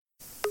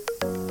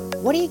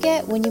What do you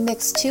get when you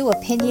mix two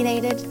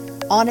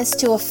opinionated, honest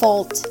to a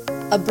fault,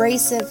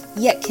 abrasive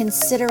yet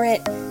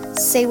considerate,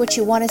 say what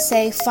you want to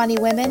say, funny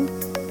women?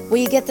 Well,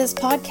 you get this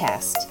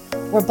podcast.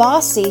 We're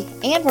bossy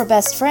and we're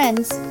best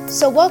friends,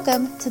 so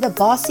welcome to the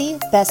Bossy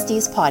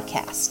Besties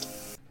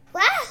podcast.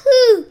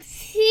 Wahoo!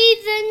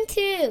 Season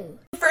 2.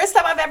 First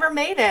time I've ever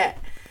made it.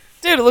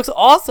 Dude, it looks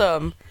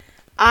awesome.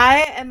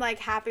 I am like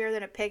happier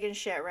than a pig in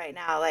shit right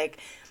now. Like,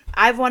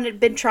 I've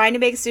been trying to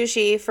make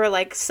sushi for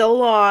like so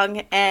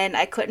long, and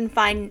I couldn't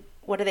find,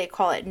 what do they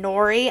call it,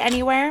 nori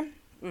anywhere.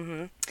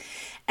 Mm-hmm.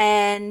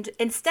 And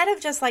instead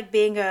of just like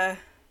being a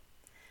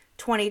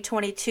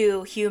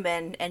 2022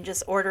 human and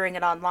just ordering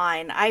it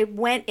online, I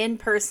went in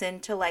person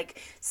to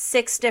like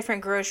 6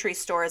 different grocery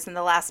stores in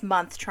the last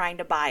month trying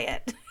to buy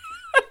it.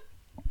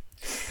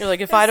 You're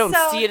like, if I don't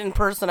see it in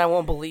person, I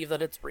won't believe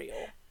that it's real.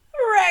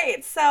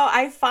 Right. So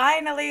I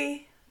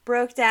finally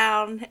broke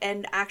down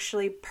and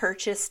actually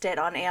purchased it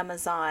on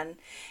Amazon.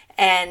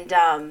 And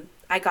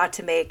I got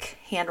to make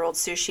hand-rolled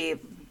sushi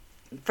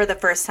for the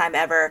first time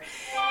ever.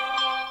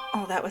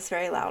 Oh, that was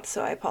very loud,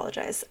 so I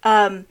apologize.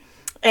 And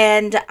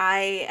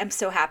I am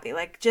so happy.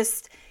 Like,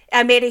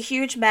 I made a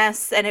huge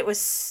mess, and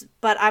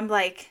but I'm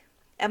like,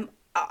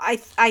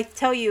 I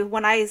tell you,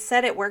 when I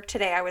said at work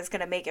today I was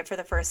going to make it for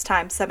the first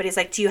time, somebody's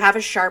like, do you have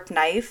a sharp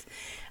knife?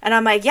 And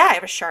I'm like, yeah, I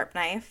have a sharp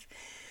knife.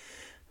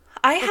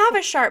 I have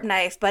a sharp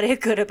knife, but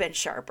it could have been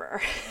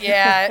sharper.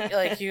 Yeah,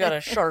 like you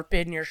gotta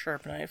sharpen your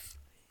sharp knife.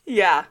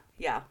 Yeah.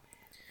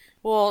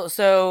 Well,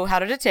 so how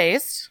did it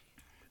taste?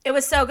 It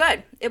was so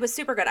good. It was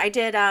super good. I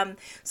did,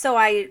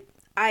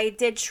 I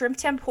did shrimp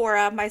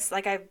tempura.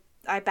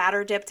 I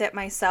batter dipped it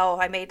myself.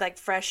 I made like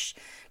fresh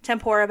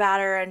tempura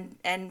batter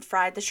and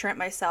fried the shrimp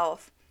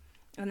myself.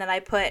 And then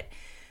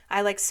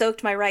I like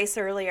soaked my rice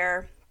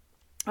earlier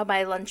on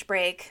my lunch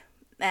break.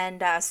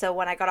 And so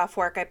when I got off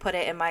work, I put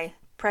it in my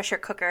pressure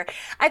cooker.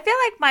 I feel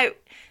like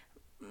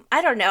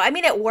I don't know. I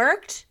mean, it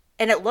worked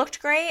and it looked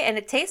great and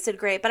it tasted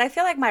great, but I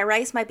feel like my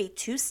rice might be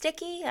too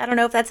sticky. I don't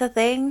know if that's a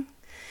thing.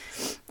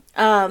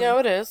 No,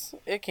 it is.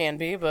 It can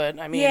be, but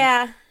I mean,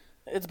 yeah.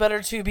 It's better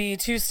to be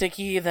too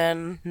sticky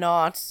than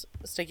not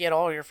sticky at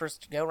all your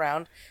first go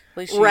round. At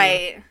least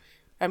Right.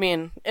 I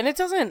mean, and it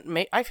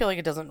doesn't I feel like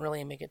it doesn't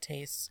really make it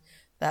taste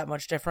that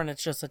much different.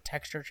 It's just a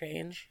texture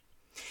change.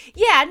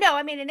 Yeah, no,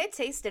 I mean, and it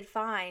tasted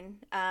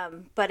fine.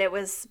 But it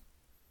was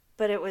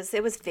very it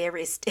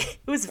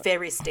was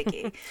very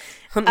sticky.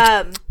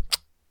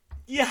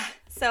 Yeah.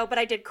 So, but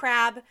I did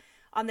crab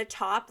on the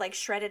top, like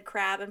shredded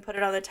crab, and put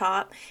it on the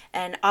top,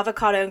 and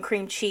avocado and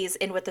cream cheese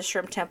in with the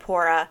shrimp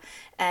tempura,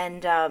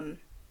 and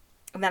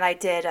then I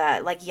did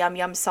like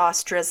yum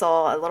sauce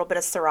drizzle, a little bit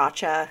of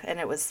sriracha, and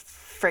it was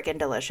freaking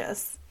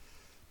delicious.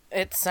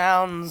 It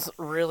sounds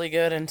really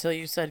good until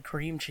you said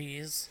cream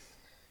cheese,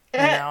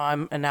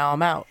 and now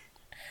I'm out.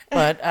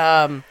 But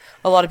a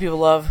lot of people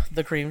love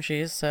the cream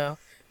cheese, so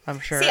I'm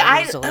sure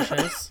it's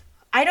delicious.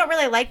 I don't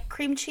really like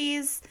cream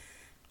cheese.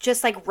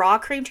 Just like raw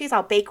cream cheese.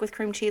 I'll bake with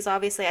cream cheese,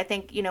 obviously. I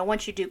think,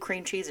 once you do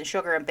cream cheese and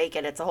sugar and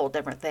bacon, it's a whole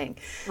different thing.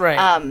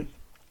 Right.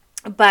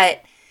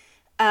 But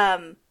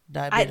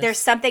there's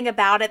something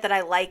about it that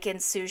I like in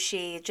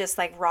sushi, just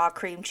like raw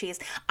cream cheese.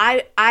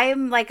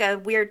 I'm like a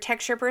weird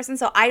texture person,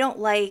 so I don't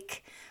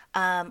like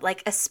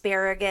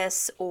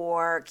asparagus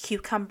or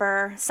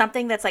cucumber,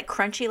 something that's like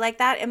crunchy like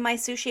that in my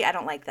sushi. I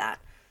don't like that.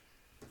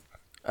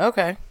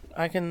 Okay.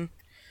 I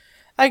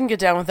can get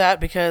down with that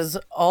because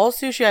all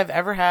sushi I've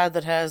ever had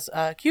that has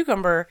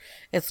cucumber,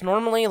 it's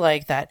normally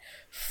like that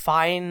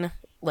fine,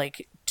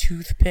 like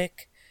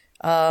toothpick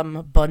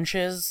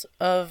bunches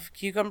of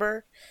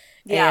cucumber.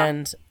 Yeah.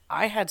 And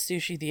I had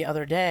sushi the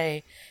other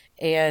day,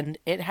 and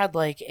it had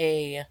like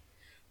a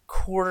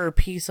quarter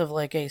piece of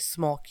like a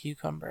small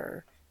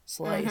cucumber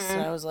slice. Mm-hmm.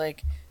 And I was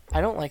like, I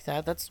don't like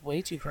that. That's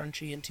way too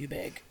crunchy and too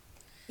big.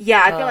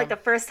 Yeah, I feel like the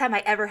first time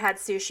I ever had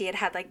sushi, it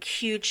had like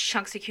huge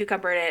chunks of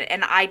cucumber in it,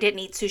 and I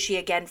didn't eat sushi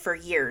again for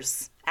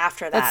years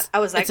after that. I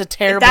was like, it's a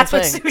terrible if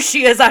that's thing. what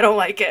sushi is, I don't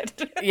like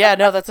it. Yeah,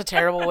 no, that's a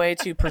terrible way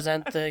to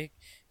present the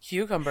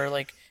cucumber.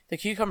 Like, the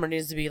cucumber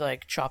needs to be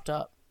like chopped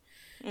up.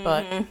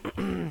 But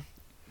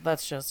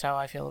that's just how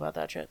I feel about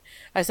that shit.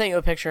 I sent you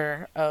a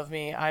picture of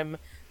me. I'm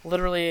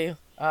literally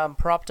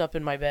propped up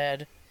in my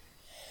bed.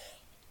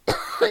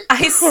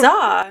 I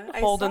saw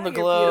Holding the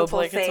your globe beautiful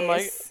like face.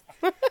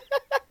 it's a mic.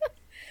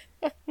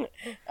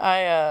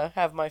 I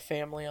have my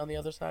family on the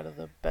other side of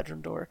the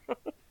bedroom door.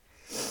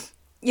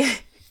 Yeah,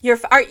 you're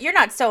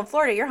not still in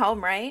Florida. You're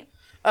home, right?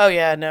 Oh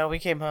yeah, no, we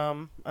came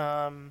home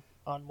on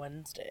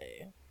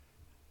Wednesday.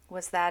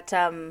 Was that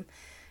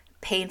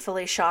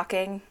painfully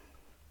shocking?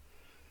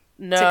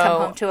 No, to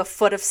come home to a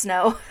foot of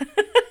snow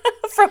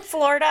from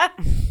Florida.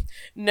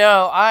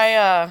 No,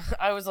 I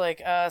was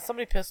like,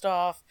 somebody pissed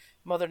off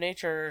Mother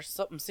Nature or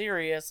something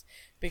serious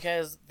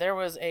because there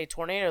was a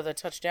tornado that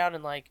touched down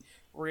and like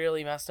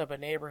really messed up a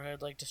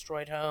neighborhood, like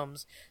destroyed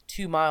homes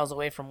 2 miles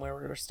away from where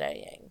we were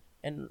staying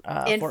in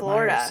Fort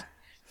Florida. Myers.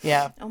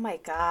 Yeah. Oh my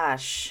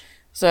gosh.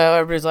 So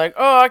everybody's like,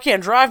 oh, I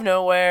can't drive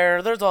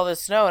nowhere. There's all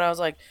this snow. And I was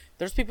like,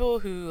 there's people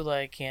who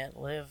like can't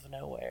live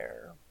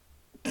nowhere.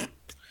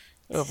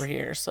 over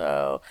here.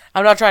 So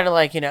I'm not trying to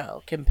like,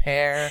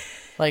 compare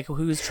like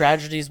whose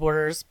tragedy's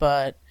worse,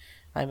 but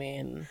I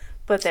mean,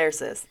 But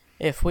theirs is.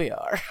 if we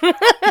are.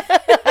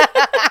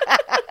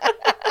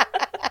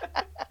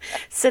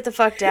 Sit the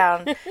fuck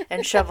down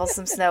and shovel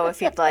some snow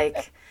if you'd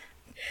like.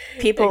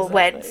 People Exactly.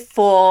 went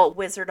full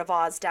Wizard of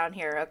Oz down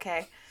here,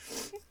 okay?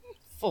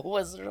 Full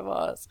Wizard of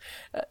Oz.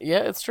 Yeah,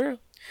 it's true.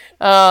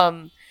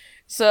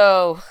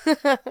 So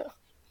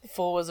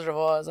full Wizard of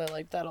Oz, I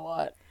like that a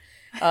lot.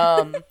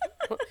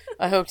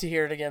 I hope to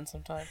hear it again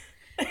sometime.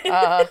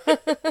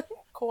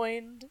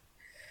 Coined.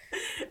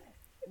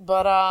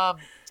 But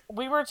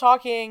we were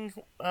talking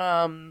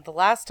the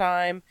last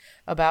time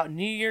about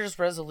New Year's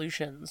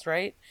resolutions,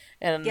 right?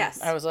 And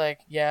Yes. I was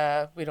like,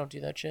 yeah, we don't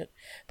do that shit.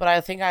 But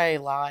I think I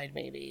lied,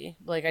 maybe.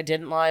 Like, I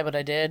didn't lie, but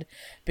I did.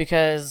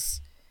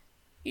 Because,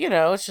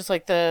 it's just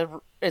like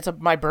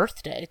my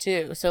birthday,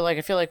 too. So, like,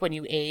 I feel like when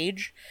you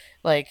age,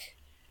 like,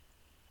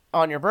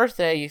 on your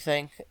birthday, you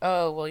think,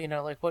 oh,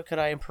 well, like, what could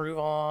I improve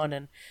on?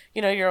 And,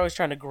 you're always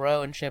trying to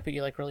grow and shit, but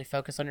you, like, really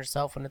focus on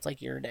yourself when it's, like,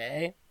 your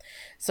day.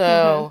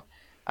 So,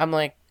 I'm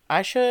like,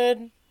 I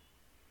should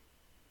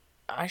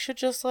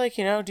just, like,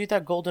 do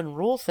that golden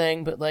rule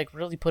thing, but, like,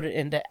 really put it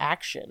into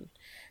action.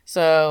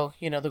 So,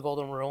 the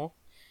golden rule.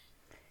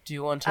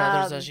 Do unto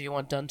others as you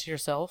want done to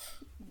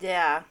yourself.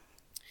 Yeah.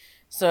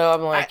 So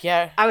I'm like,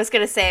 yeah. I was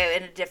going to say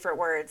it in different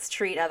words.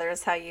 Treat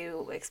others how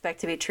you expect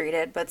to be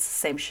treated, but it's the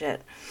same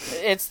shit.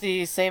 It's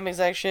the same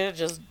exact shit. It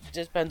just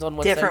depends on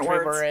what Different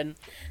century words. we're in.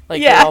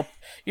 Like, Yeah.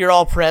 you're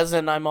all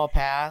present, I'm all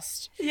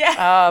past.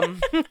 Yeah.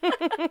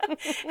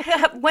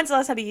 When's the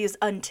last time you used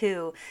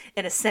unto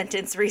in a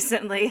sentence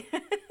recently?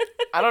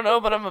 I don't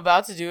know, but I'm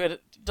about to do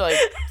it, like,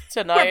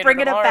 tonight We're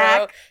bringing or it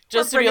tomorrow. back.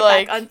 Just We're to be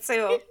bringing like, back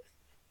unto.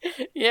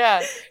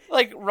 yeah.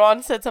 Like,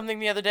 Ron said something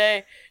the other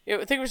day. I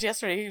think it was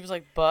yesterday. He was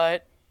like,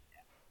 but.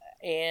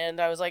 And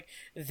I was like,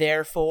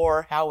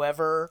 therefore,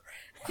 however,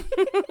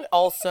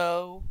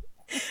 also.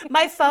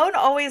 My phone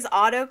always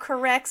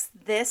autocorrects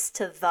this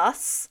to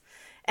thus.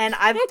 And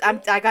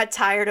I got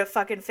tired of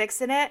fucking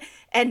fixing it.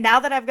 And now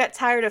that I've got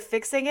tired of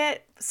fixing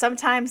it,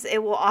 sometimes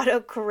it will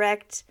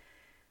autocorrect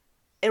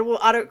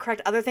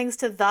other things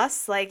to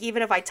thus. Like,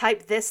 even if I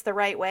type this the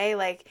right way,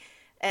 like,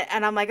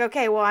 and I'm like,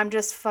 okay, well, I'm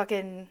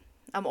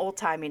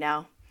old-timey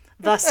now.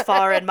 Thus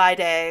far in my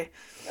day.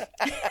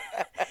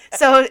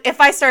 So if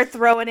I start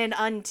throwing in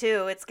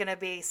unto, it's going to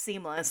be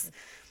seamless.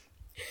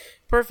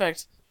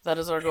 Perfect. That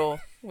is our goal.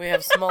 We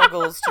have small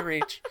goals to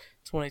reach.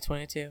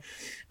 2022.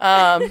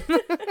 But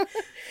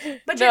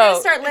you're going to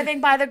start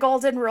living by the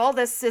golden rule.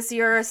 This is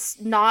your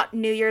not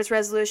New Year's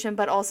resolution,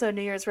 but also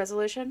New Year's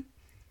resolution?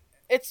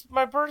 It's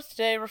my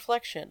birthday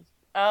reflection.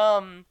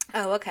 Oh,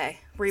 okay.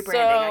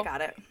 Rebranding. I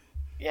got it.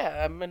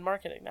 Yeah, I'm in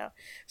marketing now.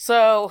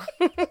 So,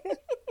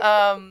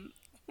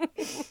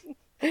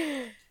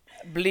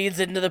 bleeds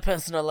into the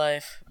personal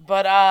life.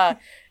 But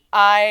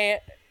I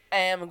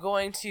am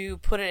going to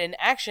put it in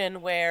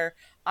action where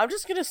I'm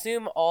just going to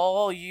assume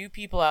all you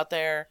people out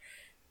there,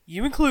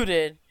 you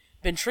included,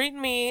 been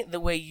treating me the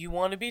way you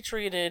want to be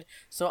treated,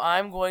 so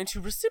I'm going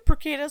to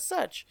reciprocate as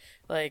such.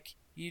 Like,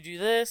 you do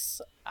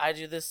this, I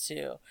do this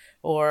too.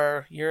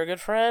 Or, you're a good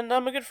friend,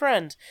 I'm a good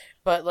friend.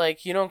 But,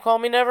 like, you don't call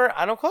me never,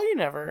 I don't call you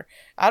never.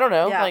 I don't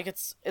know. Yeah. Like,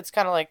 it's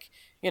kind of like,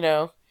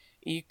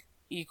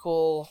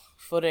 equal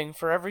footing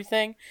for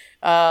everything.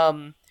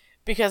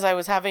 Because I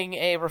was having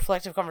a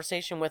reflective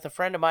conversation with a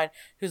friend of mine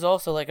who's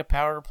also, like, a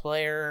power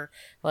player,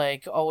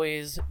 like,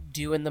 always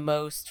doing the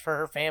most for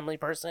her family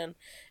person.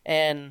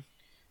 And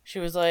she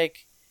was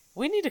like,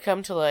 we need to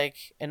come to,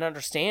 like, an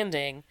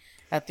understanding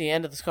at the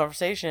end of this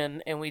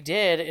conversation. And we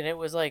did. And it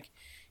was like,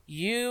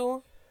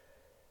 you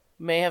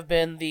may have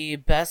been the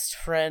best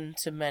friend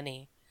to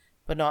many,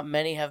 but not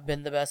many have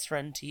been the best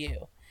friend to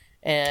you.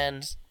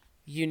 And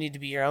you need to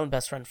be your own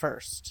best friend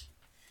first.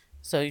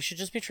 So you should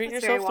just be treating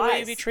That's yourself the very way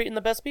you wise. be treating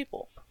the best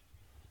people.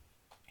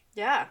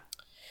 Yeah.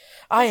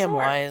 I am sure.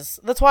 wise.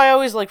 That's why I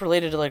always, like,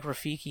 related to, like,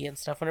 Rafiki and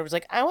stuff. When it was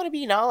like, I want to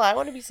be Nala, I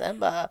want to be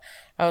Simba.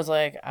 I was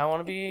like, I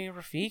want to be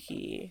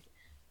Rafiki.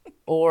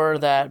 Or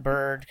that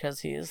bird,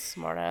 because he's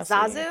smart-ass.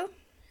 Zazu?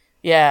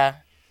 Yeah.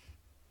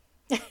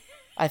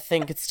 I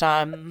think it's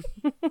time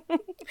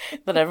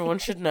that everyone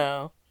should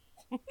know.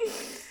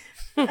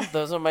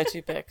 Those are my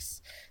two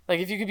picks. Like,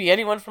 if you could be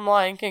anyone from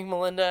Lion King,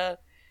 Melinda,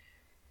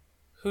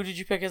 who did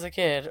you pick as a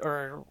kid?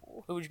 Or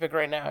who would you pick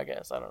right now, I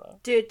guess? I don't know.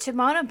 Dude,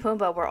 Timon and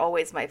Pumbaa were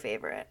always my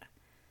favorite.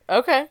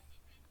 Okay.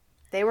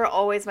 They were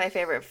always my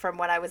favorite from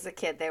when I was a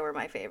kid. They were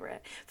my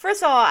favorite.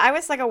 First of all, I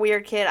was like a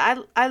weird kid.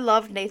 I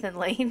loved Nathan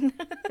Lane.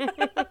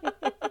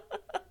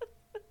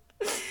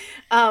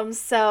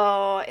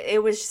 So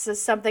it was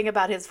just something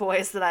about his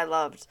voice that I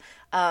loved.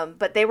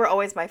 But they were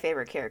always my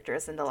favorite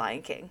characters in The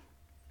Lion King.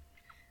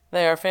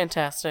 They are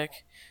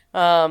fantastic.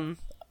 I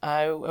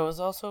was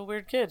also a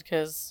weird kid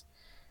because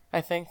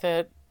I think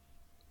that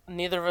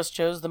neither of us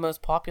chose the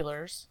most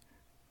populars.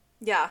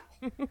 Yeah.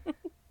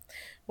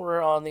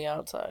 We're on the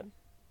outside.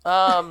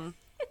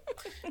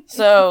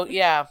 So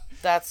yeah,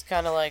 that's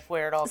kind of like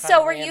where it all.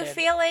 So were you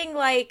feeling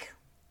like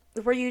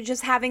were you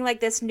just having like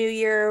this new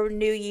year,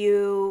 new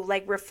you,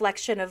 like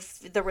reflection of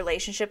the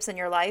relationships in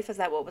your life? Is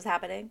that what was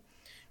happening?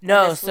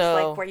 No, This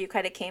was like where you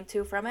kind of came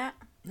to from it?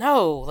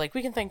 no, like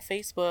we can thank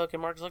Facebook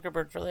and Mark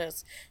Zuckerberg for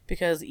this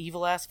because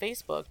evil ass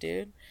Facebook,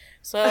 dude.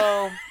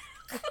 So,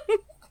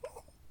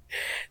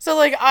 so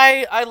like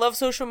I love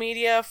social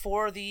media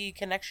for the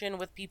connection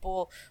with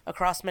people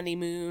across many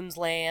moons,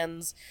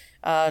 lands,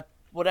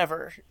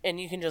 whatever, and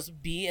you can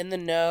just be in the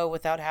know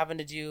without having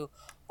to do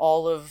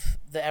all of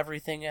the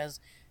everything as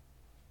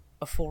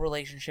a full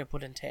relationship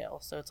would entail.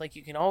 So it's like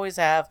you can always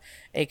have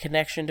a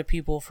connection to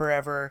people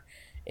forever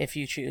if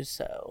you choose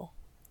so.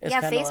 It's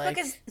Yeah,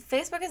 kinda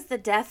Facebook is the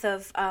death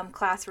of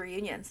class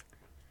reunions.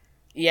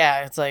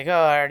 yeah, it's like, oh,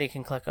 I already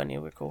can click on you.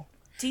 We're cool.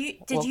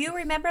 Did you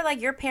remember like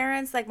your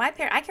parents, like my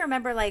parents? I can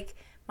remember like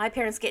my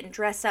parents getting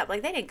dressed up,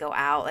 like they didn't go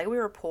out, like we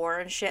were poor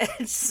and shit.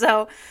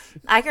 So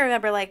I can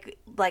remember like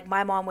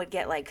my mom would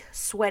get like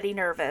sweaty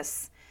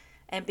nervous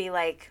and be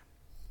like,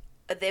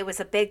 it was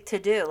a big to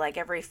do, like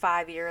every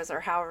 5 years or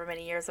however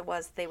many years it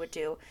was they would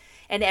do,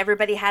 and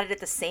everybody had it at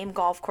the same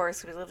golf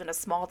course. We lived in a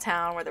small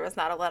town where there was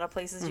not a lot of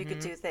places you could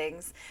do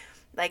things,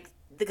 like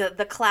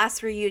the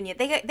class reunion.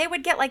 They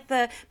would get like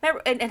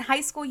remember in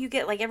high school you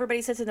get like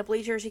everybody sits in the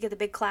bleachers, you get the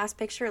big class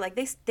picture, like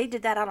they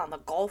did that out on the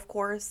golf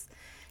course.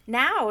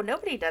 Now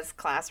nobody does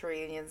class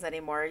reunions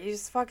anymore. You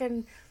just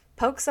fucking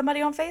poke somebody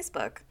on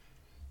Facebook.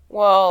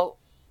 Well,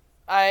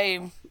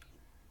 I'm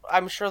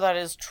sure that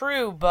is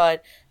true,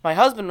 but my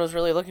husband was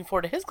really looking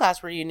forward to his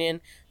class reunion,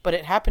 but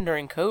it happened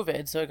during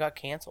COVID, so it got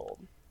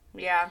canceled.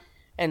 Yeah.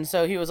 And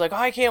so he was like, oh,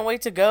 I can't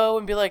wait to go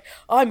and be like,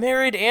 oh, I'm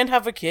married and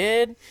have a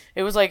kid.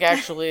 It was like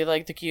actually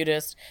like the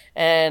cutest,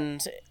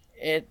 and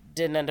it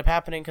didn't end up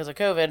happening because of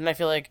COVID. And I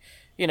feel like,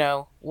 you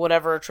know,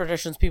 whatever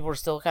traditions people were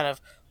still kind of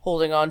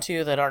holding on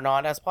to that are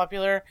not as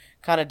popular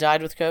kind of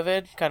died with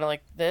COVID, kind of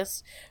like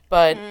this.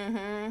 But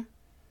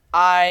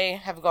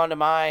I have gone to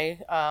my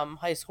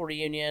high school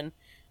reunion,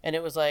 and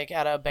it was like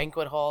at a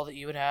banquet hall that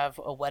you would have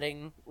a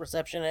wedding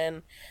reception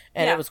in,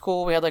 and Yeah. it was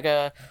cool. We had like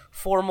a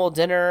formal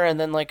dinner and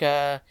then like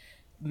a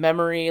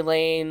memory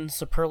lane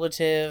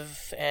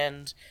superlative,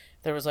 and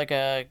there was like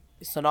a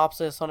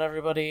synopsis on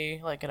everybody,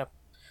 like in a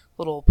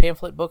little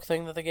pamphlet book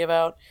thing that they gave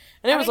out,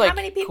 and it was like how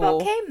many people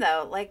cool. came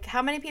though? Like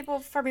how many people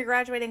from your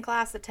graduating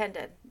class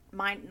attended?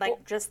 Mine,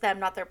 like just them,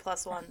 not their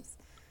plus ones.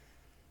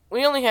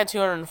 We only had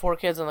 204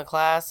 kids in the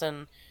class,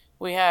 and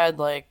we had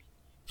like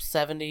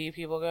 70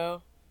 people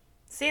go.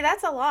 See,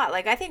 that's a lot.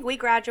 Like, I think we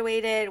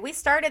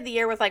started the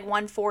year with like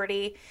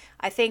 140.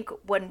 I think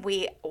when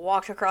we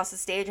walked across the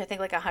stage, I think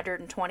like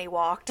 120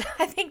 walked.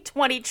 I think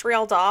 20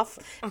 trailed off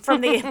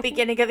from the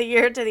beginning of the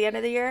year to the end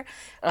of the year.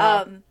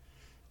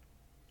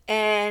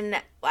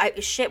 And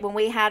when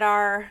we had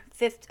our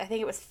fifth, I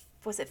think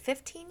was it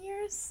 15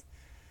 years?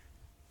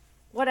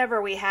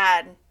 Whatever we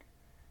had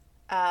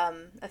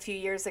a few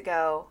years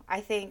ago,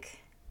 I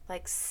think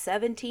like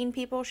 17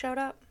 people showed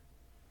up.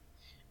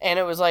 And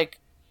it was like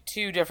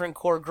 2 different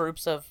core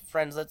groups of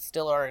friends that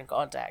still are in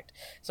contact.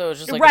 So it was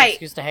just like Right. an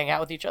excuse to hang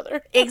out with each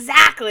other.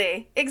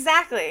 Exactly. Yeah,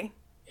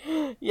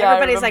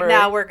 Everybody's like, I remember.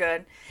 "Nah, we're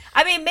good."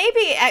 I mean,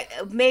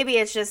 maybe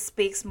it just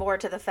speaks more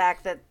to the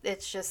fact that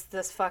it's just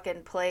this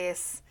fucking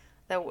place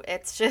that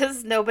it's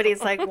just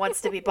nobody's like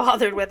wants to be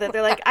bothered with it.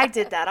 They're like, "I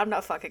did that. I'm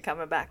not fucking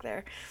coming back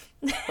there."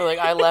 We're like,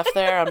 I left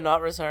there. I'm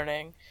not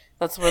returning.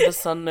 That's where the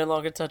sun no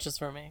longer touches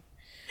for me.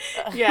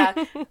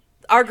 Yeah.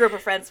 Our group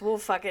of friends, we'll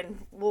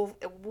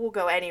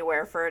go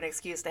anywhere for an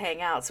excuse to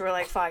hang out. So we're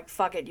like,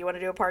 fuck it. You want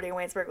to do a party in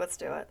Waynesburg? Let's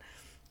do it.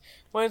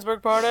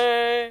 Waynesburg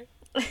party.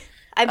 I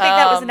think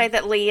that was the night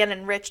that Leanne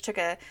and Rich took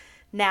a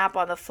nap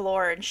on the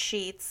floor in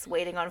sheets,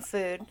 waiting on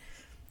food.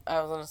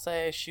 I was gonna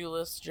say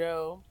shoeless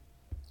Joe.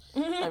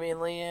 I mean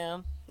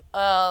Leanne.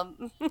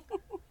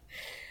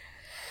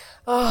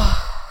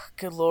 Oh,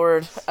 good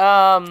lord.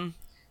 So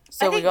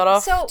we got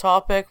off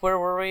topic. Where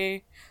were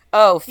we?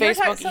 Oh,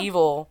 Facebook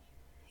evil.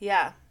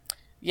 Yeah.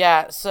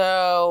 Yeah,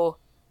 so,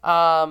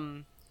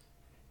 like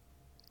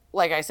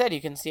I said,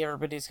 you can see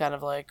everybody's kind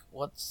of like,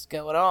 what's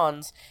going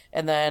on?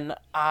 And then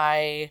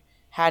I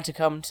had to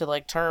come to,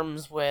 like,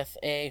 terms with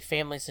a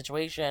family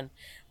situation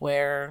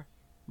where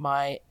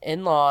my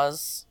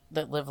in-laws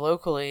that live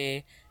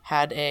locally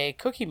had a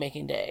cookie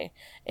making day,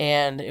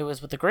 and it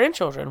was with the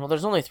grandchildren. Well,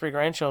 there's only 3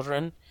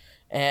 grandchildren,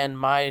 and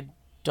my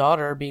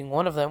daughter being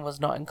one of them was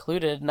not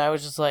included, and I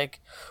was just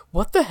like,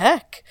 what the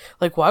heck?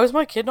 Like, why was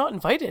my kid not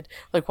invited?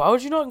 Like, why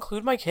would you not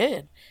include my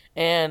kid?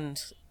 And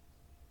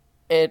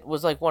it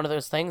was like one of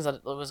those things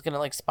that was gonna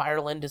like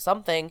spiral into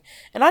something,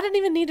 and I didn't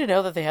even need to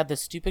know that they had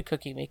this stupid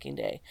cookie making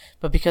day,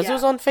 but because it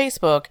was on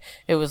Facebook,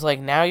 it was like,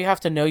 now you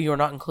have to know you're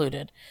not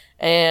included.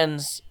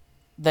 And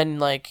then,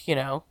 like, you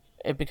know,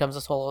 it becomes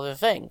this whole other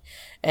thing.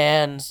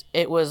 And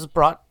it was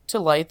brought to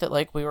light that,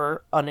 like, we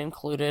were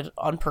unincluded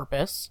on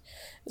purpose.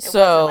 It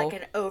so wasn't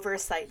like an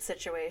oversight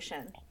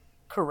situation.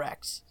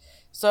 Correct.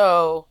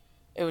 So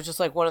it was just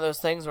like one of those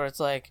things where it's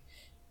like,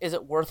 is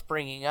it worth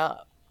bringing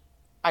up?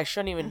 I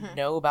shouldn't even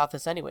know about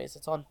this anyways.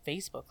 It's on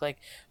Facebook. Like,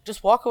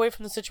 just walk away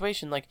from the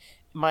situation. Like,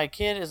 my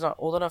kid is not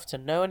old enough to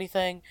know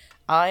anything.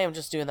 I am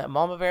just doing that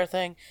mama bear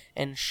thing,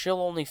 and she'll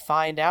only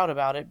find out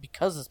about it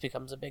because this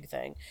becomes a big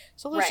thing.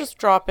 So let's just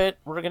drop it.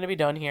 We're going to be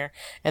done here.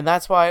 And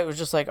that's why it was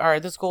just like, all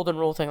right, this golden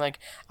rule thing, like,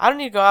 I don't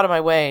need to go out of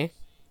my way.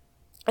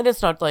 And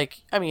it's not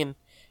like, I mean,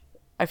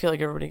 I feel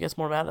like everybody gets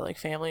more mad at, like,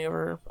 family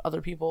over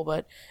other people,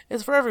 but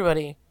it's for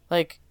everybody.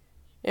 Like,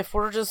 if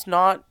we're just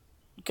not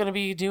going to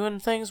be doing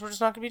things, we're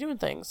just not going to be doing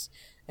things.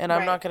 And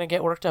I'm not going to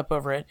get worked up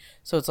over it.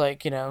 So it's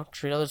like,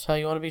 treat others how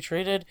you want to be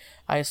treated.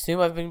 I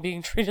assume I've been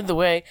being treated the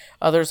way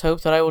others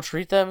hope that I will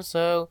treat them.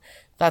 So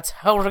that's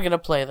how we're going to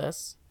play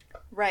this.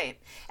 Right.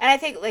 And I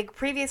think, like,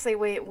 previously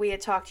we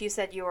had talked, you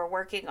said you were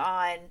working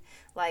on,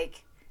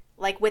 like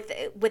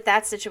with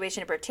that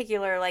situation in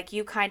particular, like,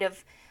 you kind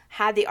of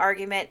had the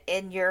argument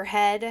in your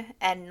head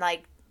and,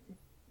 like,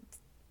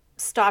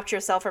 stopped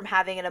yourself from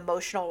having an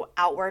emotional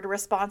outward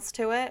response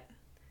to it.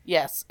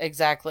 Yes,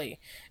 exactly.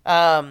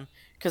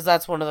 Because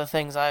that's one of the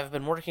things I've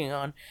been working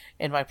on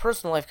in my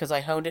personal life, because I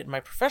honed it in my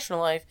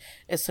professional life,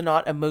 is to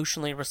not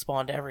emotionally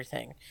respond to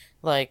everything.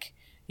 Like,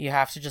 you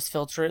have to just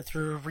filter it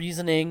through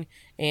reasoning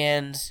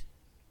and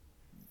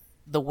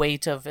the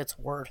weight of its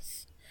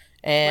worth.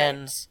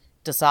 And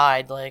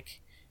decide,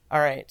 like, all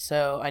right,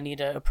 so I need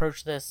to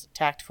approach this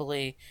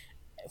tactfully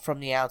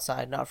from the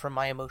outside, not from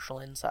my emotional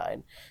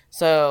inside.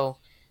 So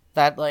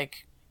that,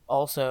 like,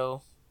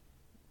 also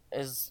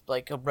is,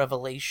 like, a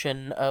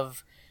revelation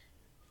of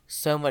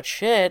so much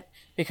shit,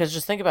 because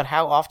just think about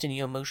how often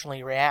you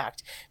emotionally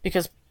react,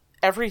 because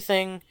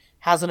everything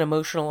has an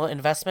emotional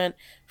investment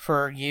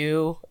for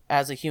you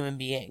as a human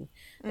being.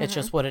 It's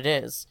just what it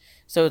is.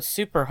 So it's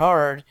super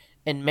hard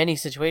in many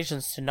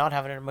situations to not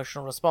have an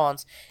emotional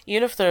response.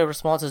 Even if the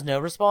response is no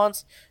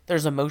response,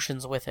 there's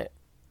emotions with it.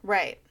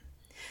 Right.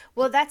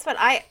 Well, that's what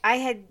I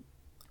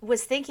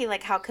was thinking,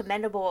 like, how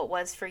commendable it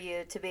was for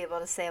you to be able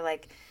to say,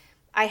 like,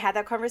 I had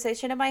that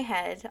conversation in my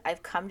head.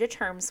 I've come to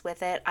terms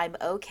with it. I'm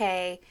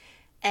okay,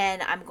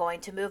 and I'm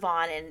going to move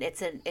on. And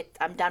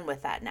I'm done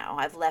with that now.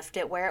 I've left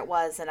it where it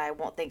was, and I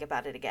won't think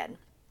about it again.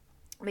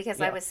 Because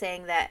I was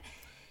saying that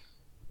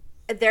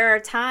there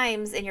are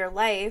times in your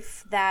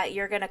life that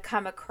you're going to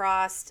come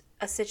across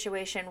a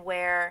situation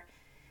where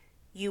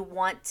you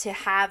want to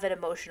have an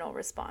emotional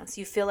response.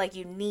 You feel like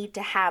you need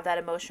to have that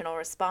emotional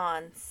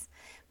response,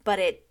 but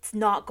it's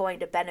not going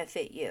to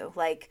benefit you.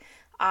 Like,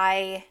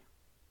 I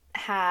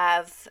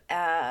have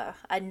a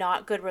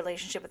not good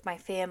relationship with my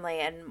family,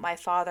 and my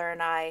father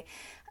and I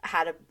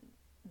had a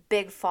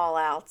big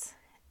fallout,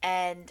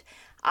 and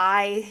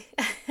I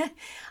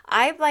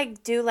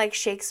like do like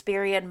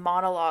Shakespearean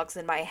monologues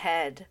in my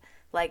head,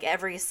 like,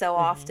 every so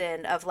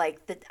often, of like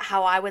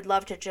how I would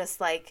love to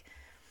just, like,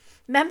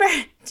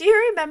 do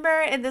you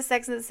remember in the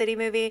Sex and the City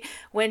movie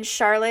when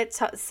Charlotte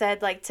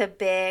said, like, to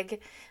Big,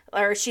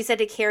 or she said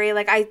to Carrie,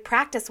 like, I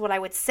practiced what I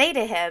would say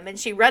to him, and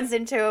she runs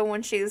into him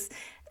when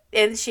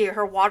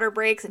her water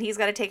breaks and he's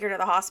got to take her to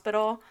the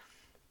hospital.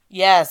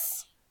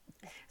 Yes.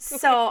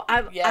 So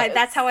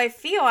that's how I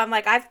feel. I'm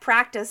like, I've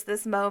practiced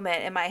this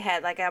moment in my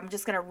head. Like, I'm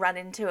just going to run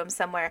into him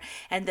somewhere,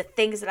 and the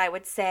things that I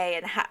would say,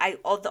 and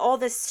all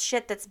this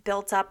shit that's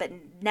built up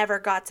and never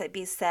got to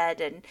be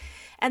said.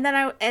 And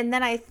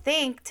then I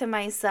think to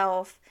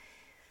myself,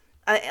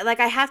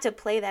 like, I have to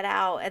play that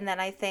out. And then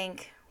I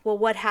think, well,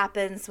 what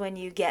happens when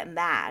you get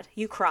mad?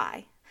 You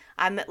cry.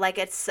 I'm like,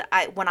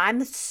 when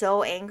I'm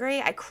so angry,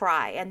 I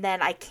cry, and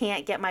then I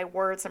can't get my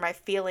words or my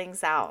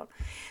feelings out.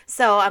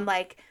 So I'm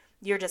like,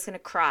 you're just going to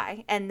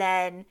cry, and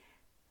then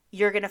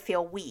you're going to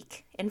feel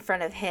weak in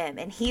front of him.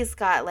 And he's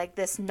got, like,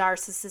 this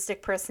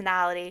narcissistic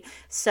personality.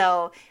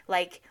 So,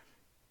 like,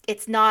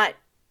 he's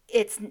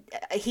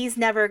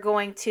never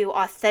going to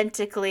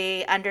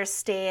authentically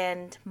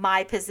understand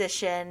my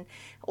position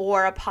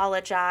or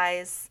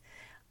apologize.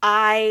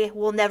 I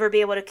will never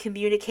be able to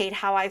communicate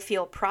how I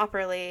feel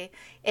properly.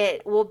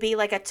 It will be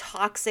like a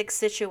toxic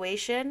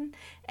situation,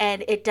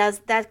 and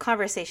that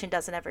conversation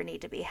doesn't ever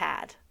need to be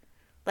had.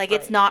 Like,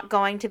 It's not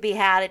going to be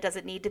had. It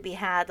doesn't need to be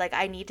had. Like,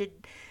 I need to,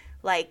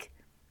 like,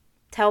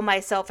 tell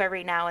myself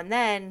every now and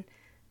then,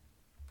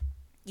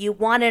 you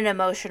want an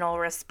emotional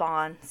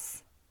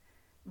response,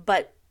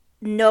 but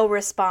no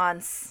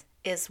response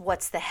is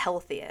what's the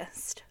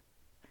healthiest.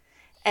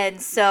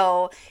 And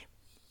so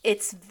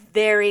it's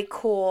very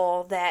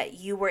cool that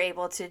you were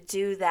able to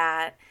do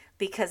that,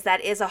 because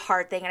that is a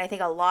hard thing. And I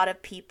think a lot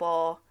of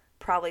people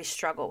probably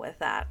struggle with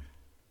that.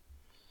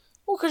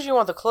 Well, because you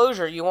want the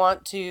closure. You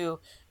want to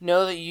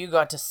know that you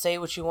got to say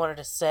what you wanted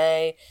to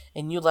say,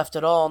 and you left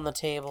it all on the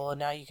table, and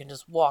now you can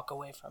just walk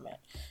away from it.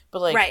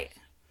 But, like, right.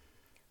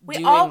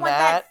 We all want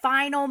that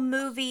final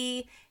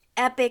movie,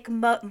 epic,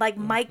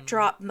 mic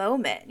drop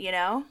moment, you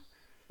know?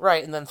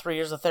 Right, and then 3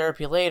 years of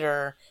therapy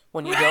later,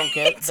 when you don't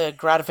get the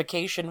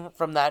gratification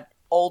from that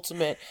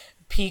ultimate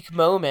peak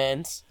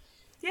moment,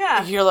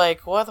 you're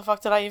like, why the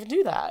fuck did I even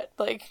do that?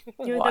 Like,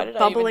 why did I even do it?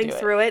 Bubbling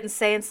through it and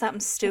saying something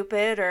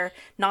stupid or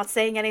not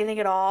saying anything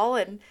at all,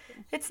 and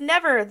it's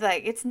never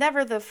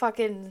the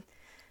fucking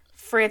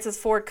Francis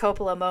Ford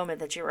Coppola moment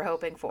that you were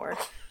hoping for.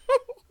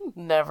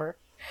 Never.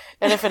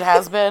 And if it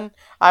has been,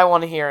 I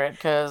want to hear it,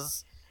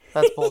 because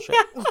that's bullshit.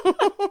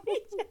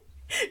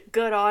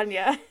 Good on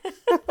ya.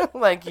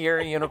 Like, you're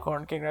a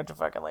unicorn.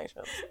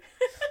 Congratulations.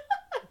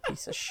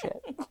 Piece of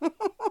shit.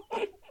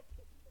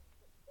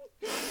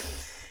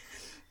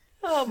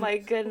 Oh my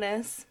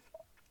goodness.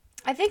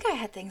 I think I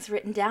had things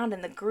written down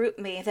in the group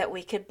me that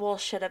we could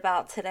bullshit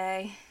about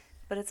today,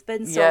 but it's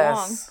been so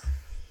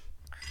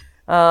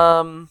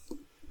long.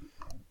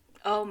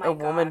 Oh my god. A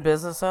woman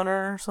business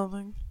owner or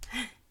something?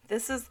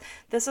 This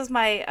is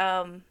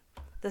my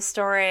the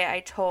story I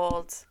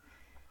told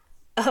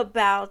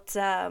about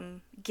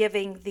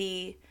giving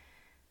the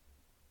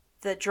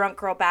drunk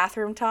girl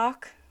bathroom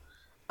talk.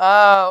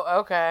 Oh,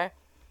 okay.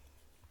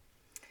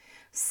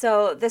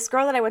 So this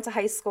girl that I went to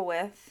high school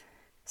with,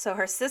 so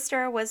her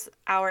sister was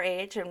our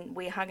age and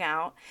we hung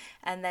out,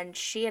 and then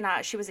she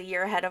was a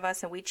year ahead of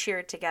us and we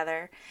cheered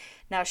together.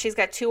 Now she's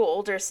got 2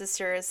 older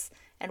sisters,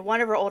 and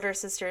one of her older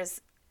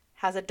sisters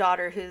has a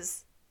daughter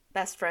who's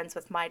best friends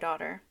with my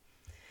daughter.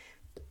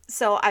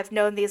 So I've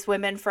known these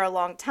women for a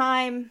long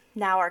time.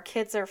 Now our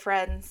kids are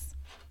friends.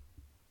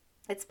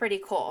 It's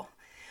pretty cool.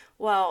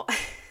 Well,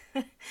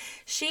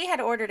 she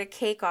had ordered a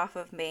cake off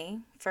of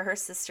me for her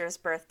sister's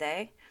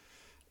birthday,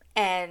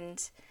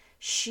 and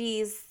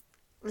she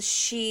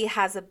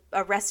has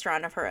a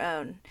restaurant of her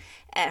own.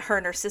 And her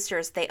and her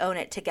sisters, they own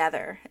it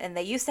together. And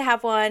they used to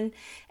have one,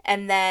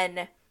 and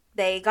then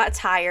they got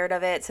tired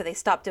of it, so they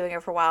stopped doing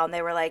it for a while, and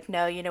they were like,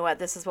 no, you know what,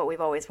 this is what we've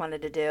always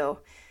wanted to do.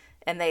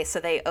 And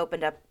they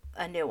opened up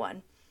a new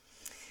one.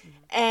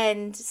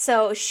 And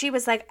so she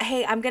was like,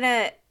 hey, I'm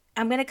gonna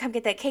come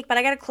get that cake, but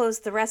I gotta close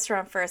the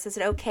restaurant first. Is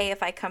it okay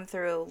if I come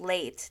through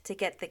late to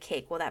get the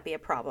cake? Will that be a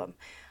problem?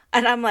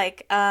 And I'm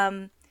like,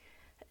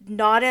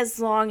 not as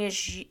long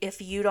as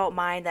if you don't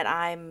mind that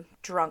I'm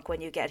drunk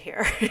when you get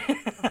here.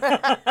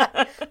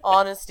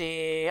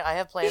 Honesty, I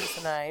have plans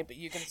tonight, but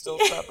you can still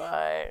stop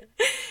by.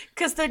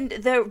 Because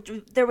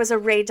there was a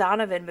Ray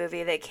Donovan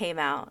movie that came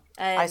out.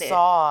 And I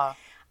saw.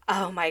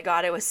 Oh my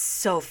god, it was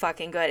so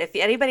fucking good. If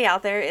anybody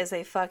out there is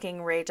a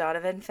fucking Ray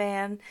Donovan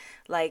fan,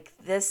 like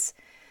this,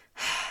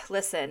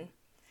 listen,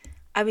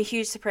 I'm a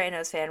huge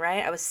Sopranos fan,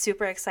 right? I was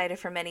super excited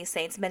for Many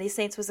Saints. Many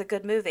Saints was a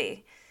good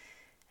movie.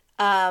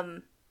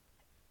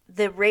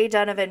 The Ray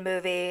Donovan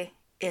movie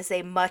is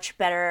a much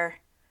better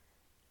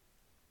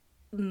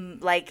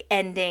like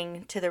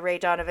ending to the Ray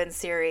Donovan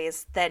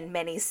series than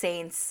Many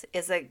Saints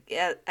is a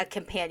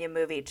companion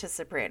movie to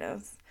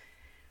Sopranos.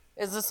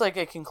 Is this like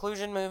a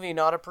conclusion movie,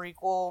 not a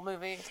prequel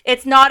movie?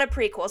 It's not a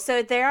prequel,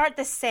 so they aren't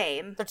the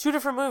same. They're 2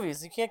 different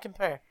movies. You can't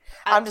compare.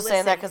 I'm just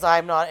saying that because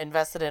I'm not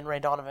invested in Ray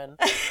Donovan.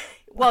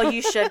 Well,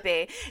 you should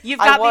be. You've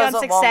got me on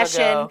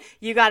Succession. Ago.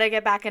 You got to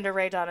get back into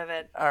Ray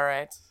Donovan. All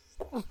right.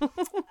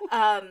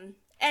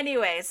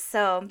 Anyways,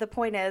 so the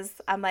point is,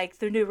 I'm like,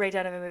 the new Ray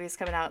Donovan movie's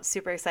coming out.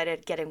 Super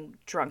excited, getting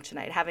drunk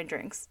tonight, having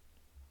drinks.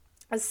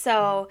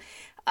 So,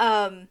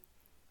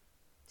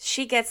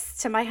 she gets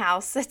to my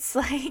house. It's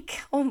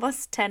like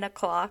almost 10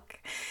 o'clock.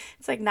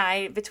 It's like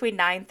between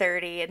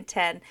 9:30 and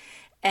 10.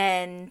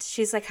 And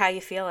she's like, how you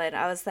feeling?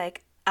 I was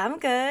like, I'm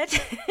good.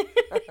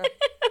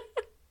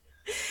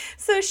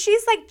 So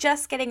she's like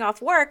just getting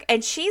off work,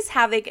 and she's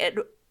having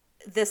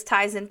this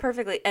ties in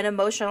perfectly, an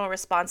emotional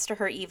response to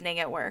her evening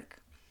at work.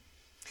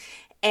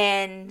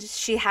 And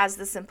she has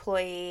this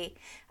employee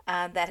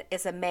that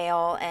is a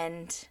male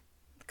and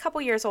a couple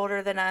years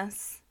older than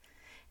us.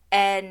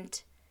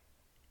 And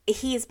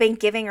he's been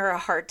giving her a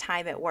hard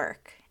time at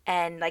work.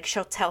 And like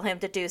she'll tell him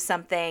to do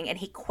something and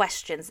he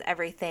questions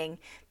everything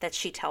that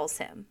she tells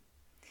him.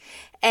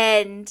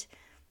 And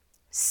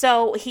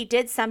so he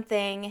did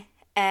something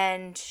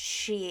and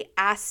she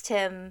asked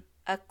him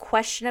a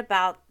question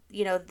about,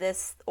 you know,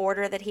 this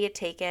order that he had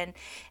taken,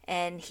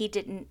 and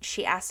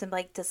she asked him,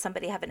 like, does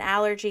somebody have an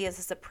allergy? Is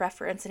this a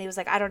preference? And he was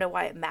like, I don't know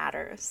why it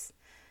matters.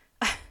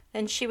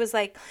 And she was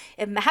like,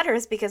 it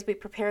matters because we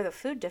prepare the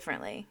food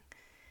differently.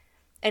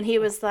 And he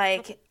was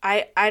like,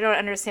 I don't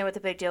understand what the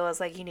big deal is.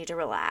 Like, you need to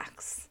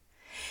relax.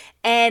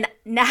 And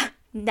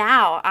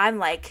now I'm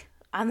like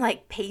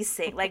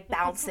pacing, like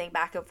bouncing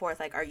back and forth.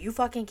 Like, are you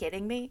fucking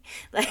kidding me?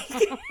 Like,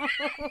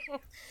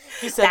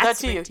 he said that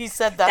to you. He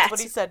said that's what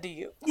he said to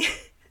you.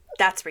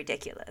 That's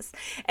ridiculous.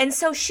 And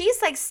so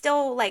she's like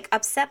still like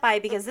upset by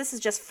it because this is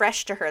just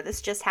fresh to her. This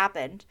just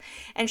happened.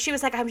 And she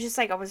was like, I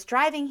was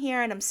driving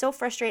here and I'm so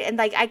frustrated. And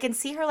like, I can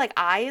see her like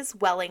eyes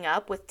welling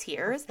up with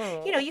tears.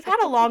 You know, you've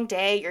had a long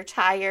day. You're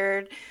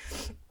tired.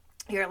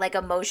 You're like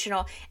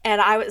emotional. And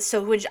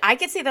when I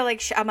could see that,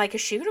 like, I'm like,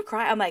 is she gonna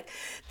cry? I'm like,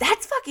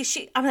 that's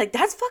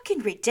fucking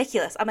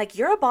ridiculous. I'm like,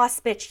 you're a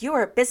boss bitch. You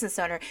are a business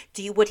owner.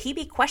 Would he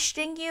be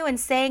questioning you and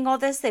saying all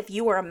this if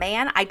you were a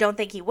man? I don't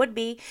think he would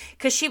be.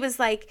 Cause she was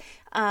like,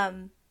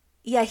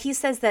 yeah, he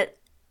says that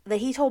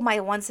he told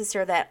my one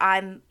sister that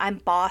I'm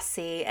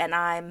bossy and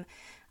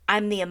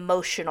I'm the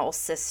emotional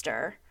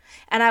sister.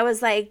 And I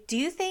was like, do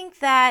you think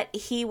that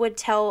he would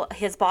tell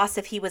his boss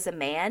if he was a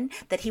man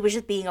that he was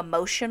just being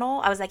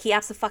emotional? I was like, he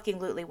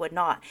absolutely would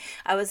not.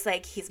 I was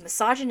like, he's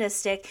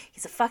misogynistic.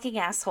 He's a fucking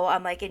asshole.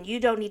 I'm like, and you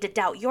don't need to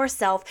doubt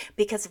yourself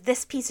because of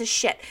this piece of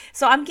shit.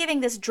 So I'm giving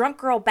this drunk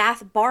girl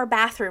bar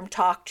bathroom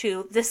talk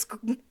to this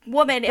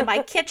woman in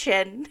my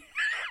kitchen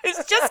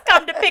who's just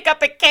come to pick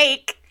up a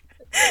cake.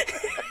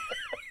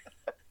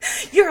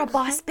 You're a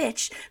boss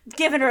bitch.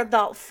 Giving her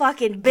the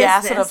fucking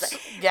business.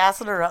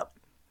 Gassing her up.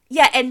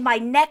 Yeah, and my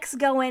neck's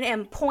going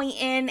and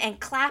pointing and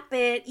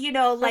clapping, you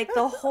know, like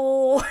the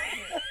whole...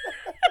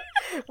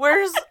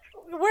 Where's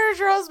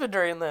your husband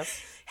during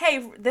this?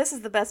 Hey, this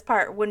is the best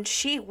part. When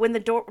she heard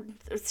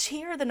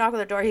the knock on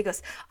the door, he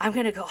goes, I'm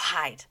going to go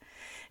hide.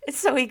 And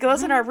so he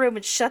goes in our room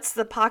and shuts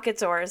the pocket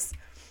doors.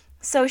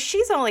 So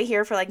she's only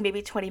here for like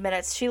maybe 20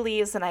 minutes. She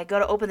leaves and I go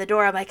to open the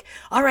door. I'm like,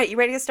 all right, you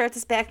ready to start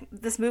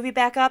this movie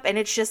back up? And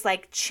it's just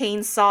like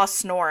chainsaw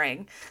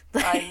snoring.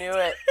 I knew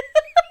it.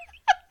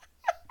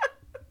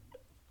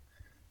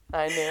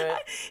 I knew it.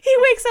 He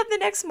wakes up the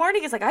next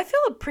morning. He's like, I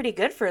feel pretty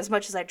good for as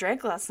much as I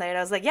drank last night.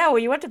 I was like, yeah, well,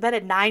 you went to bed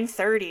at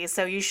 9:30,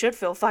 so you should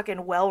feel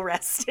fucking well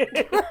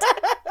rested.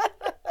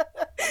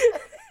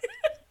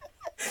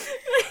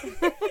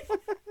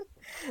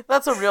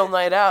 That's a real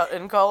night out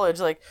in college.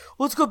 Like,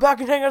 let's go back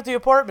and hang out at the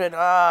apartment.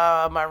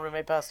 My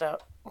roommate passed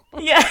out.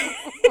 Yeah.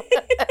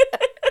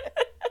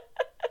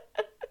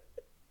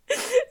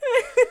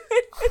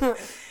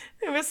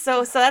 It was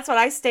so that's what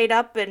I stayed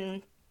up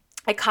and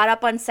I caught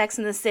up on Sex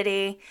and the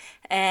City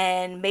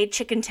and made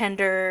chicken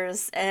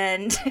tenders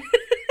and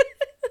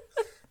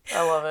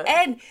I love it.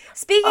 And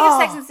speaking of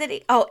Sex and the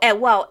City,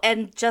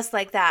 and just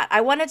like that,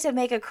 I wanted to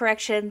make a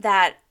correction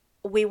that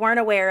we weren't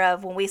aware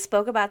of when we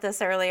spoke about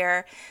this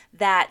earlier,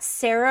 that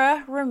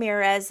Sarah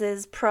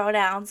Ramirez's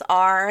pronouns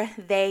are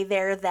they,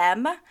 their,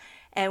 them,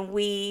 and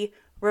we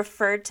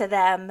referred to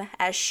them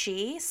as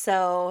she,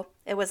 so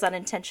it was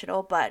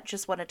unintentional, but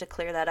just wanted to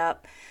clear that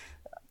up.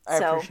 I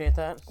appreciate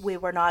that. We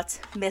were not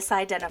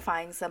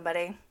misidentifying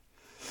somebody.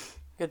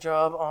 Good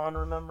job on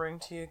remembering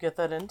to get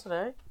that in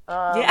today.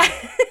 Yeah.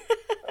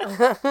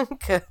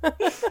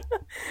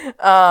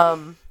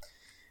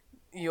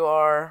 You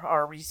are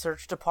our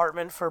research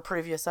department for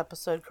previous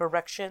episode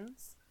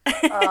corrections.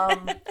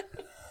 I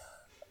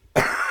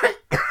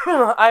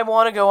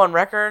want to go on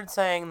record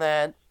saying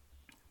that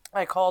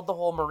I called the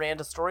whole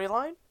Miranda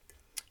storyline.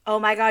 Oh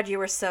my God, you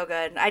were so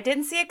good. I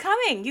didn't see it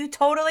coming. You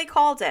totally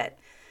called it.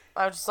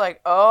 I was just like,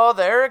 oh,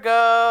 there it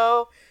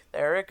go.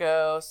 There it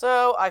goes.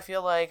 So I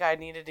feel like I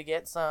needed to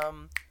get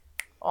some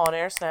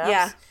on-air snaps.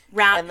 Yeah.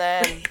 And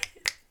then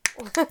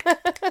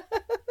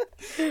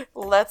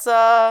let's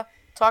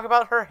talk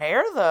about her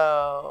hair,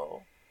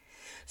 though.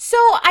 So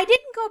I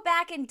didn't go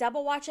back and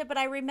double watch it, but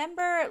I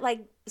remember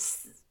like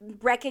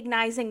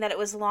recognizing that it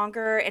was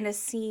longer in a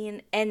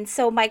scene. And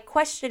so my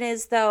question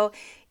is, though,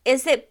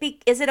 is it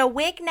a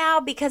wig now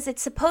because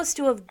it's supposed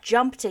to have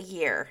jumped a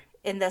year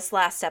in this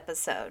last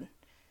episode?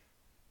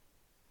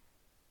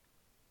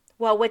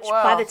 Well,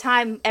 by the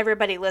time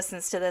everybody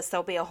listens to this,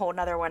 there'll be a whole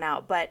nother one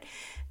out. But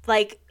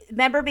like,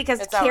 remember,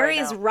 because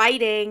Carrie's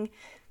writing,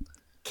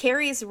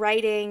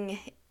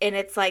 and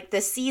it's like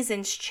the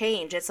seasons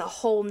change. It's a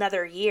whole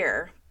nother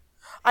year.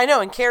 I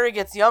know, and Carrie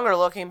gets younger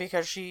looking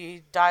because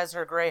she dyes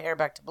her gray hair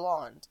back to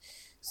blonde.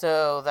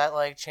 So that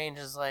like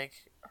changes like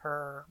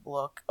her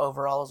look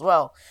overall as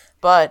well.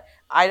 But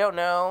I don't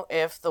know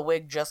if the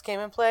wig just came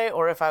in play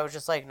or if I was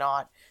just like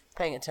not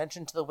paying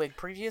attention to the wig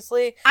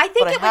previously. I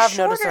think but it I have was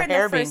noticed shorter her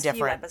hair in the being first few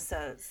different.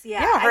 episodes.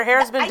 Yeah, her hair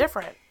has been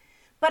different.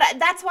 But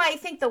that's why I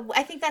think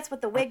that's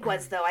what the wig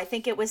was, though. I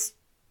think it was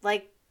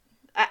like,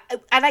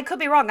 and I could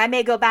be wrong. I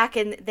may go back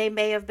and they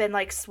may have been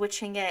like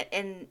switching it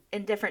in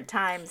different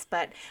times.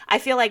 But I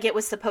feel like it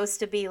was supposed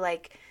to be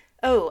like,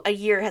 oh, a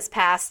year has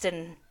passed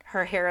and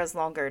her hair is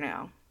longer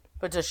now.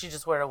 But does she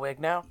just wear a wig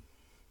now?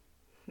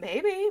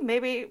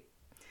 Maybe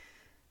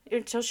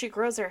until she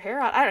grows her hair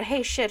out.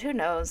 Hey, shit, who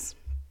knows?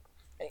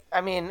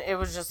 I mean, it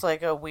was just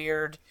like a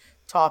weird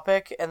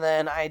topic, and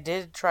then I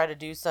did try to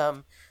do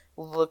some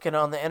looking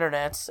on the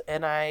internet,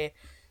 and I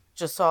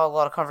just saw a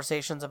lot of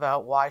conversations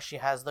about why she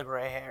has the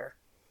gray hair,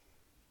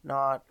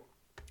 not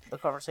the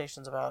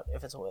conversations about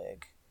if it's a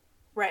wig.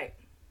 Right.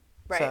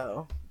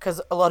 So,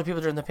 because a lot of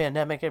people during the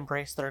pandemic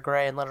embraced their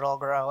gray and let it all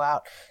grow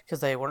out because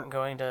they weren't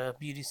going to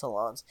beauty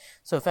salons.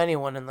 So if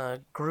anyone in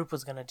the group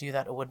was going to do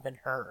that, it would have been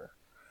her.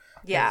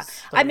 Yeah.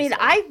 I mean,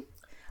 I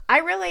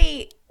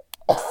really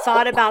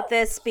thought about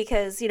this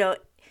because, you know,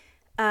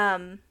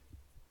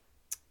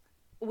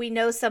 we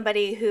know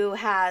somebody who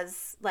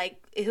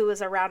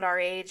was around our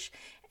age,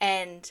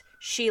 and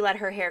she let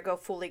her hair go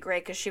fully gray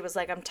because she was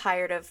like, I'm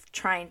tired of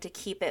trying to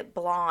keep it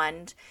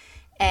blonde.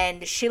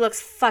 And she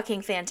looks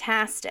fucking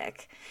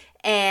fantastic.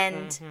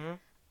 And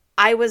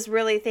I was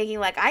really thinking,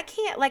 like, I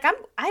can't, like,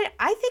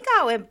 I think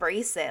I'll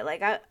embrace it.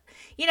 Like, I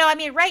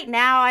mean, right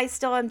now I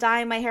still am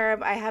dyeing my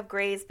hair. I have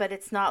grays, but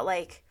it's not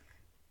like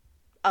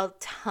a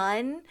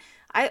ton.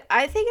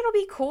 I think it'll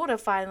be cool to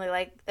finally,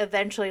 like,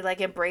 eventually,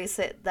 like, embrace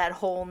it, that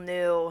whole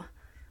new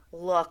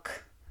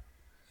look.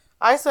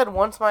 I said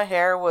once my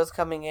hair was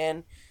coming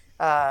in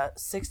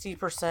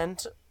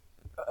 60%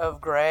 of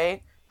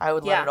gray, I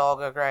would let it all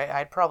go gray.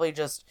 I'd probably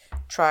just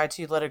try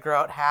to let it grow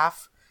out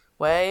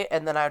halfway,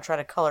 and then I would try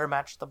to color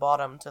match the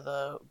bottom to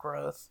the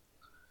growth.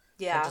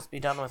 Yeah. And just be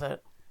done with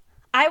it.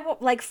 I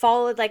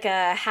followed like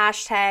a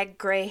hashtag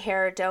gray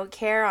hair don't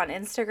care on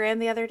Instagram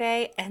the other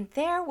day, and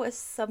there was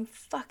some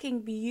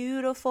fucking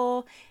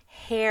beautiful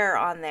hair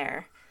on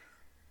there.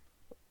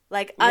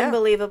 Like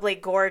unbelievably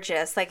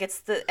gorgeous. Like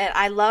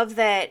I love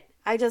that.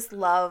 I just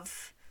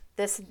love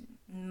this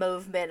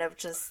movement of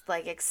just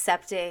like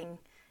accepting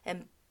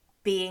and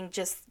being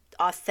just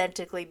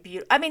authentically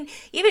beautiful. I mean,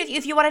 even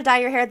if you want to dye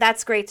your hair,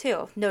 that's great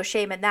too. No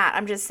shame in that.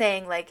 I'm just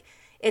saying, like,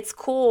 it's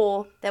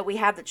cool that we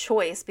have the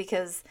choice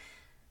because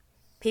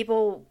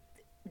people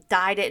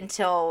dyed it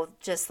until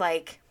just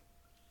like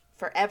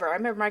forever. I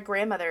remember my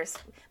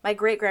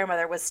great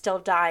grandmother was still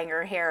dyeing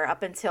her hair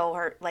up until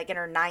her like in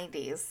her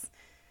 90s.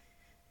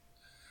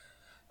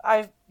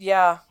 My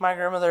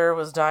grandmother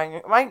was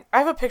dyeing. I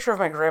have a picture of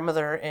my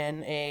grandmother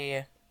in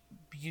a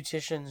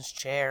beautician's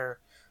chair,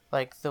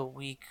 like the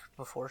week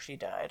before she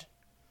died.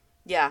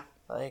 Yeah,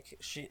 like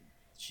she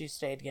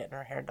stayed getting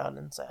her hair done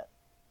and set.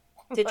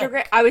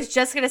 I was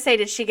just gonna say,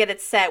 did she get it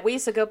set? We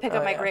used to go pick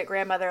up my great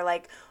grandmother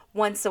like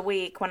once a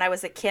week when I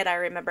was a kid. I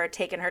remember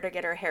taking her to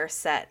get her hair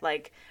set,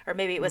 like, or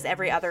maybe it was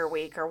every other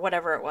week or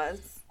whatever it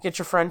was. Get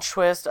your French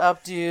twist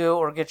updo,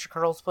 or get your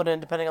curls put in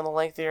depending on the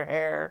length of your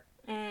hair.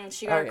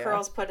 She got her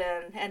curls put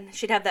in, and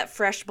she'd have that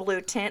fresh blue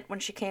tint when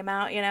she came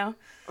out, you know?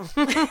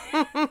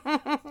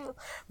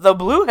 The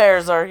blue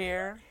hairs are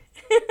here.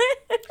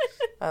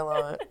 I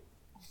love it.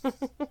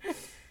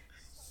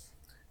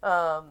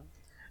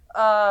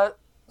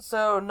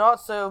 So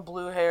not so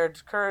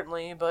blue-haired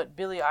currently, but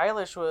Billie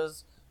Eilish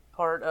was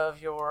part of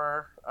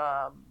your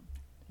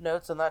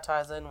notes, and that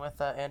ties in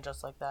with And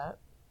Just Like That.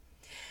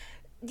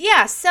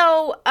 Yeah,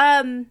 so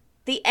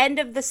the end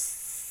of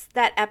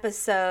that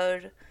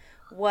episode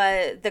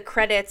the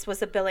credits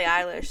was a Billie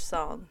Eilish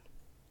song.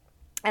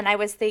 And I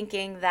was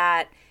thinking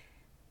that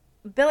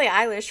Billie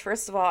Eilish,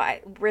 first of all,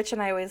 Rich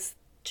and I always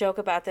joke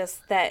about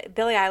this, that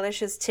Billie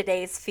Eilish is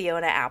today's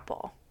Fiona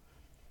Apple.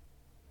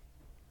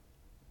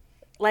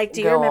 Like,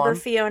 do you remember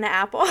Fiona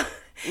Apple?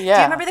 Yeah. Do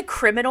you remember the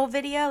Criminal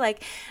video?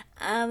 Like,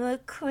 I'm a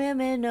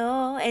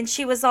criminal. And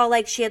she was all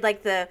like, she had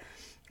like the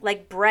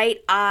like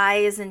bright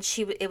eyes, and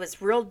it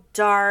was real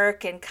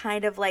dark and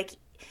kind of like,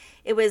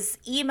 it was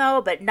emo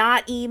but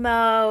not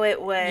emo.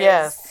 It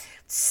was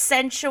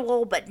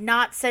sensual but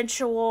not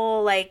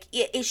sensual. Like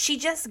she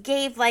just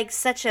gave like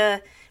such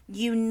a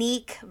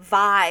unique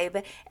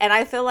vibe, and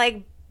I feel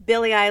like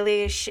Billie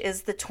Eilish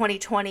is the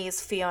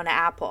 2020s Fiona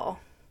Apple.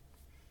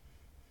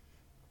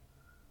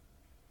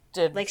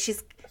 Like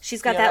she's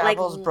got that like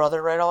Apple's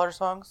brother write all her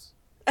songs?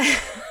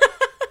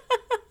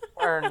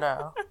 Or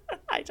no?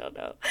 I don't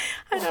know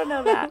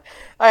that.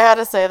 I had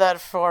to say that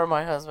for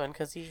my husband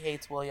because he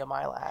hates William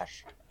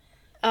Eyelash.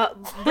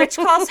 Rich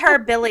calls her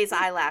Billie's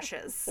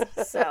eyelashes,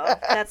 so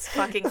that's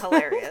fucking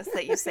hilarious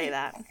that you say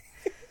that.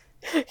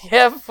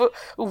 Yeah,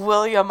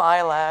 William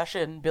Eyelash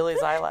and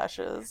Billie's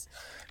eyelashes.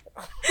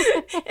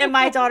 And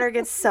my daughter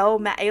gets so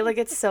mad. Ayla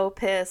gets so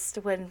pissed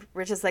when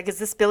Rich is like, "Is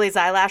this Billie's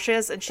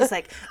eyelashes?" And she's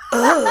like,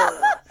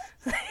 "Ugh."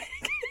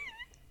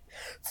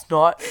 It's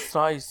not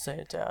how you say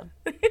it, Dad.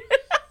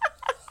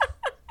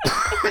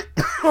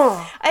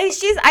 I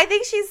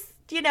think she's,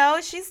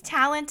 she's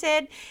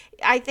talented.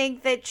 I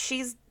think that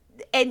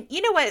and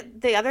you know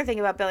what the other thing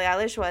about Billie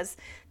Eilish was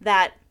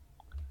that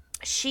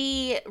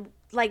she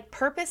like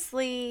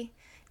purposely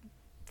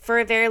for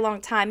a very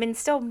long time, and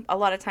still a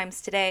lot of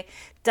times today,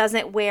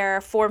 doesn't wear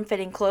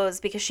form-fitting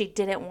clothes because she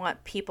didn't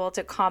want people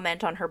to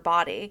comment on her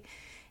body.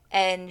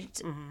 And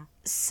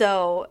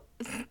so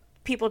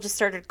people just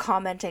started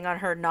commenting on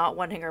her not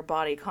wanting her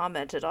body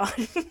commented on.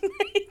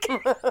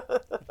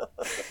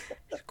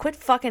 Quit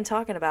fucking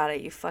talking about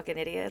it, you fucking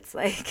idiots.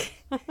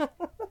 Like,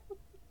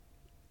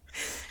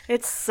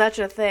 it's such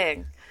a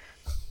thing.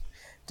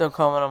 Don't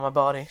comment on my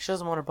body. She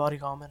doesn't want her body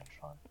commented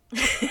on.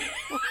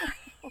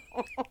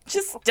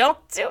 Just don't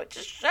do it.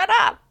 Just shut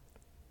up.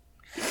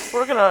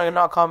 We're gonna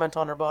not comment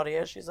on her body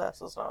as she's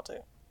asked us not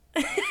to.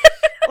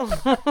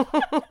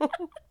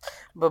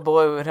 But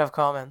boy, we would have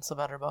comments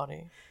about her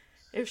body.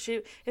 If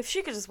she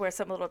could just wear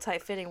something a little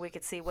tight fitting, we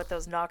could see what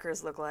those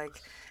knockers look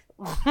like.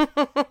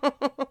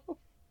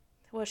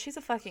 Well, she's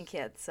a fucking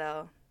kid,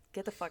 so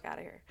get the fuck out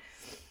of here.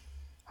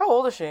 How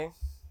old is she?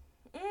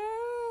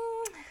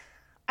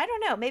 I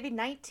don't know. Maybe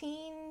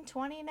 19,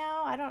 20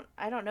 now.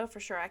 I don't know for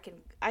sure. I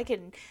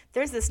can.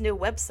 There's this new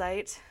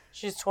website.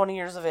 She's 20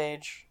 years of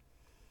age.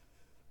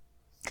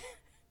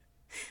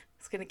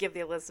 It's gonna give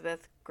the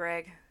Elizabeth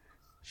Greg.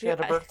 She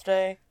had a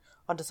birthday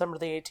on December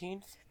the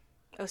 18th.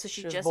 Oh, so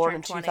she was just born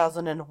turned in 20.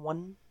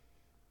 2001.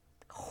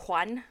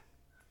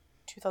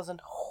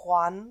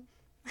 2001.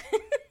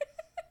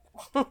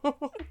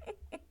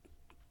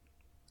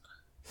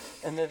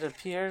 And it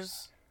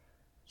appears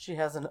she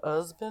has an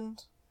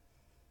husband.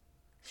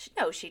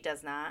 No, she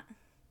does not.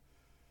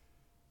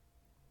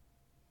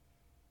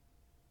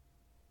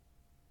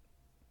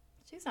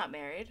 She's not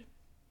married.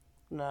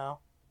 No.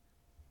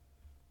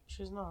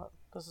 She's not.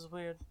 This is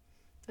weird.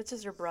 It's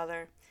just her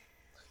brother.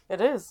 It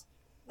is.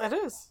 It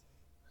is.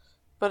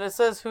 But it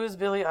says, who is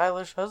Billie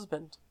Eilish's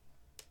husband?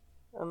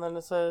 And then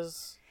it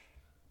says,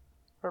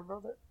 her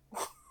brother.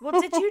 Well,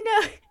 did you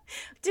know?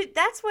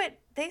 That's what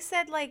they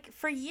said, like,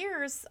 for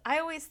years. I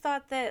always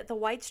thought that the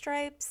White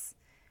Stripes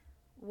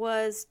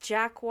was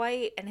Jack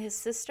White and his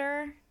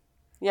sister.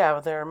 Yeah,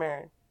 but they were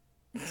married.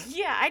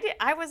 Yeah, I did.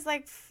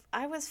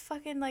 I was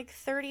fucking like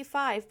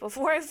 35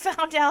 before I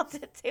found out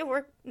that they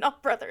were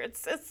not brother and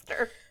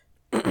sister.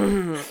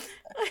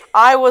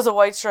 I was a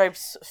White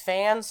Stripes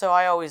fan, so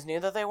I always knew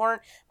that they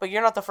weren't. But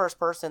you're not the first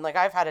person. Like,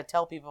 I've had to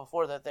tell people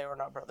before that they were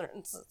not brother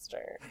and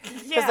sister.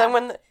 Because then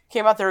when it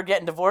came out they were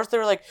getting divorced, they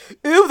were like,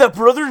 ew, that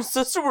brother and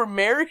sister were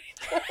married?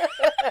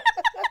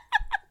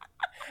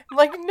 I'm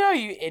like, no,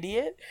 you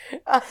idiot.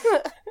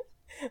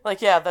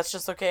 Like, yeah, that's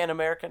just okay in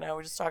America now.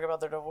 We just talk about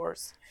their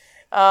divorce.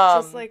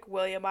 Just like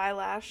William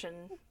Eyelash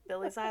and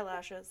Billy's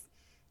eyelashes.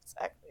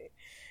 Exactly.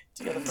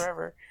 Together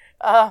forever.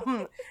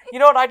 You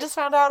know what I just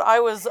found out?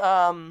 I was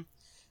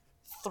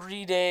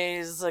 3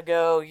 days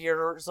ago,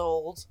 years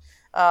old,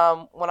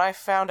 when I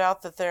found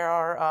out that there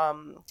are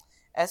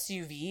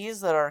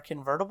SUVs that are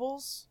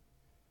convertibles.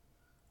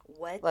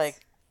 What?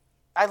 Like,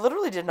 I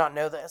literally did not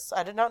know this.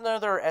 I did not know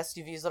there are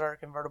SUVs that are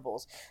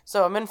convertibles.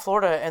 So I'm in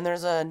Florida, and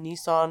there's a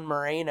Nissan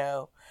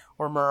Murano,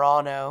 or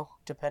Murano,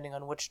 depending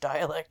on which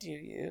dialect you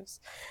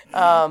use,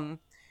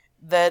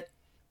 that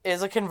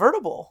is a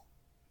convertible.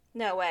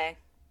 No way.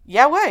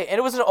 Yeah, way. And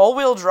it was an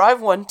all-wheel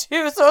drive one,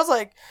 too. So I was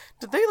like,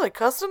 did they, like,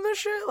 custom this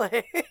shit?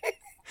 Like,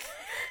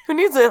 who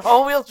needs an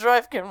all-wheel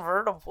drive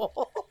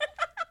convertible?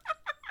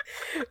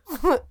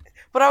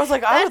 But I was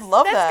like, I would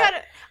love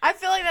that. I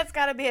feel like that's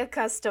got to be a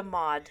custom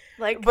mod.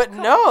 Like, but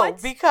no,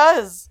 what?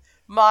 because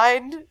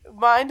mind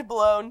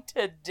blown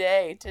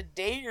today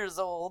years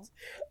old,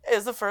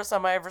 is the first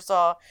time I ever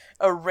saw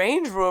a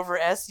Range Rover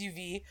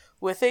SUV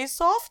with a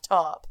soft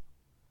top.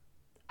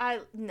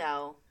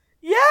 No.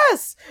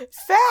 Yes!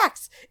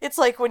 Facts! It's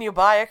like when you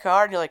buy a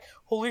car and you're like,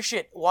 holy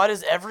shit, why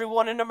does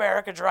everyone in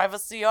America drive a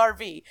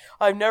CRV?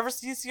 I've never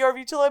seen a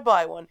CRV till I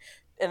buy one.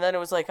 And then it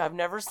was like, I've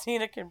never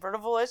seen a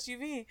convertible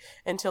SUV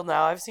until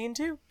now I've seen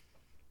two.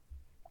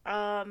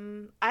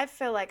 I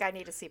feel like I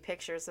need to see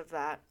pictures of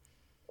that.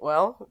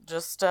 Well,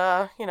 just,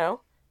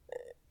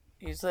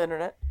 use the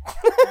internet.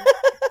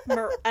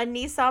 A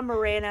Nissan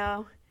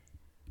Murano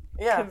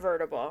Yeah.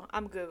 convertible.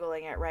 I'm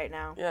Googling it right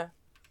now. Yeah.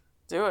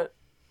 Do it.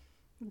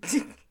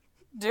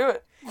 Do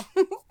it.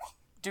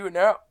 Do it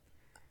now.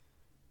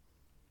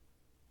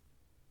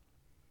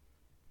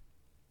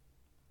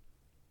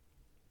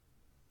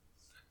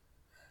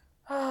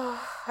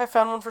 I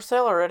found one for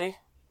sale already.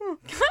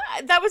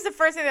 That was the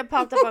first thing that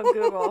popped up on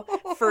Google.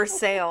 For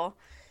sale.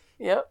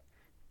 Yep.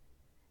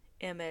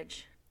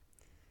 Image.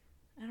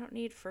 I don't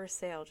need for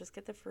sale. Just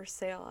get the for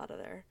sale out of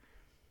there.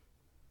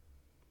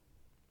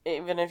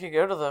 Even if you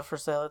go to the for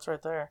sale, it's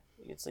right there.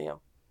 You can see them.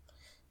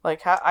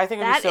 Like, I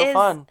think it'd be so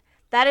fun.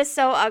 That is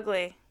so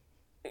ugly.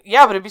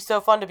 Yeah, but it'd be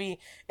so fun to be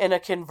in a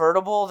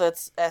convertible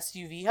that's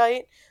SUV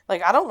height.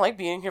 Like, I don't like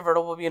being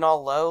convertible, being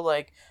all low.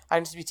 Like,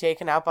 I'd just be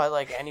taken out by,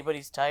 like,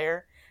 anybody's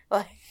tire.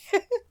 Like,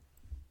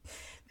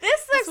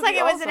 this looks like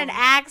it was in awesome. an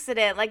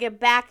accident. Like it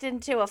backed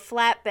into a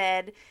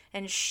flatbed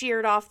and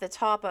sheared off the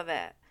top of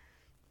it.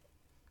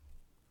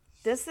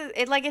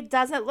 It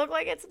doesn't look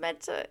like it's meant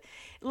to.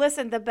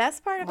 Listen, the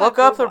best part about look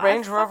up Google, the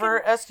Range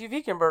Rover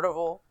SUV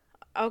convertible.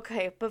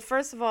 Okay, but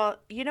first of all,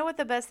 you know what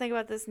the best thing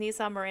about this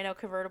Nissan Murano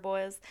convertible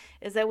is?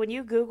 Is that when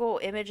you Google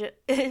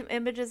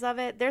images of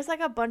it, there's like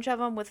a bunch of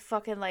them with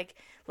fucking like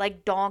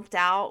donked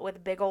out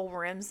with big old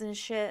rims and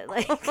shit.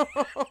 Like,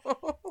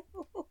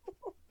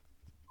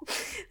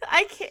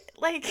 I can't,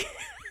 like,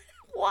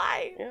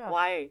 why? Yeah.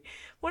 Why?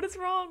 What is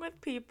wrong with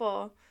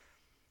people?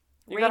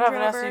 You Range gotta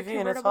have Rover an SUV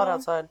and it's hot convertible?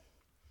 outside.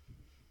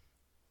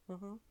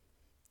 Mm-hmm.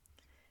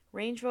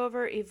 Range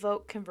Rover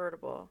Evoque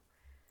convertible.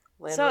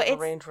 Land So Rover it's-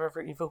 Range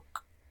Rover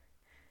Evoque.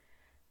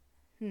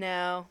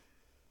 No,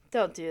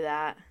 don't do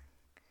that.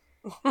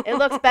 It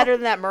looks better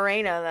than that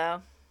Murano,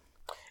 though.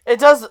 It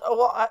does.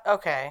 Well,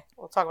 okay.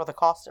 We'll talk about the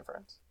cost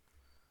difference.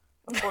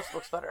 Of course, it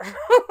looks better.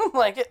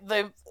 Like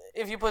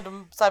if you put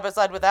them side by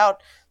side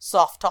without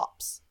soft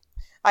tops.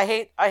 I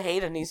hate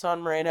a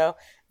Nissan Murano.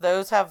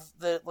 Those have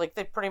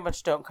they pretty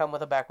much don't come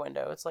with a back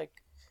window. It's like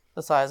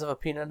the size of a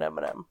peanut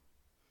M&M.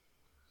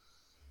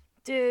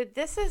 Dude,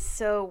 this is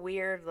so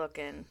weird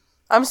looking.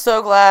 I'm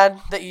so glad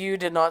that you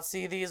did not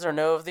see these or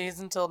know of these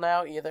until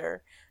now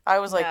either. I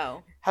was like,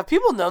 No. have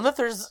people known that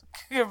there's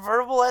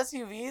convertible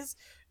SUVs?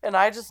 And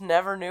I just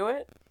never knew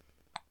it.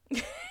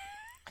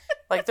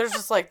 Like, there's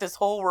just like this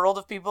whole world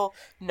of people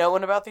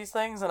knowing about these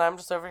things, and I'm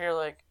just over here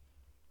like,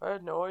 I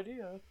had no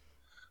idea.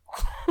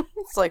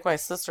 It's like my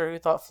sister who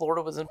thought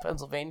Florida was in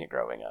Pennsylvania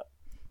growing up.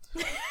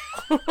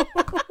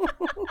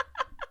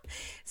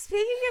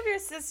 Speaking of your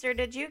sister,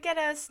 did you get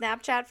a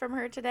Snapchat from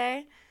her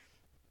today?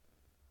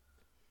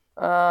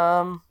 What?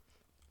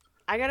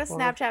 I got a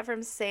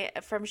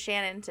Snapchat from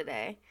Shannon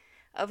today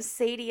of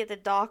Sadie at the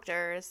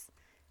doctor's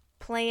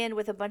playing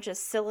with a bunch of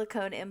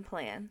silicone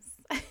implants.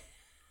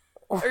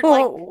 Or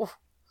like,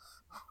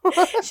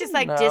 she's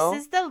like, No.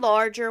 this is the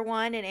larger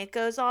one, and it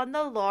goes on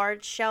the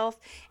large shelf,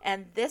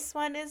 and this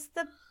one is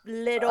the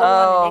little one,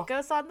 Oh. and it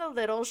goes on the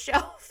little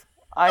shelf.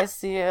 I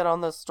see it on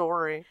the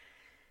story.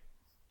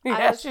 I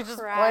Yeah, was she's just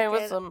playing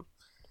with cracking.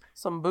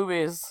 some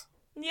boobies.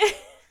 Yeah.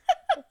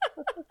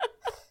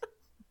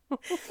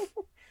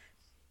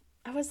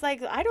 I was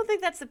like, I don't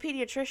think that's the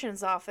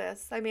pediatrician's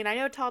office. I mean, I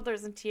know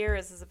toddlers and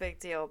tiaras is a big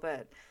deal,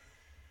 but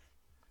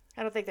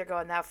I don't think they're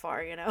going that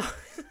far, you know?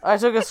 I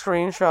took a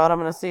screenshot. I'm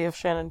gonna see if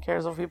Shannon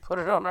cares if we put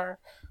it on our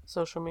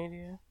social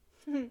media.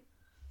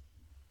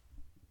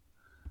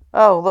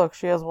 Oh, look,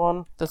 she has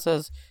one that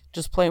says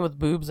just playing with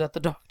boobs at the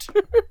doctor.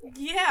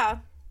 Yeah.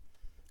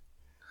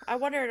 I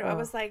wondered, I Oh.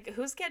 was like,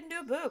 who's getting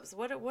new boobs?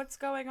 What's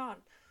going on?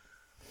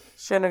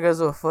 Shannon goes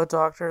to a foot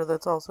doctor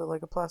that's also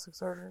like a plastic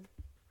surgeon.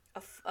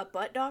 A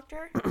butt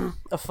doctor?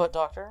 A foot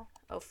doctor?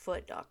 Oh,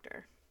 foot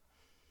doctor.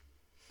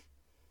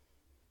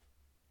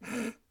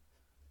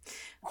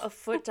 A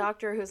foot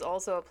doctor who's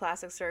also a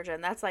plastic surgeon.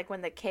 That's like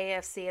when the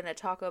KFC and the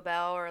Taco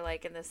Bell are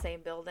like in the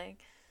same building.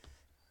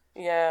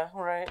 Yeah,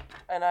 right.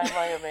 And I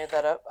might have made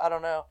that up. I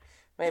don't know.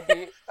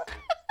 Maybe.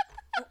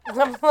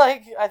 I'm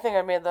like, I think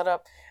I made that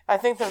up. I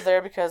think they're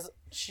there because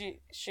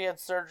she had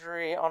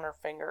surgery on her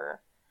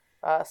finger.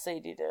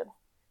 Sadie did.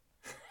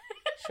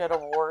 She had a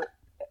wart,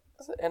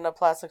 and a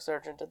plastic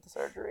surgeon did the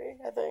surgery,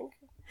 I think.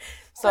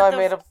 So But I the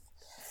made a...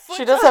 foot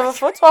She does have a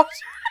foot doctor.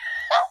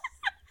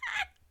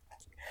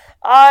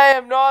 I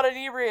am not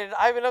inebriated.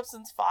 I've been up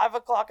since 5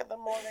 o'clock in the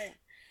morning.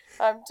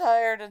 I'm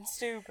tired and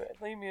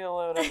stupid. Leave me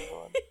alone,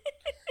 everyone.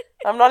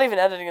 I'm not even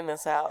editing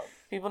this out.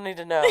 People need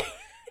to know.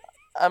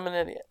 I'm an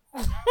idiot.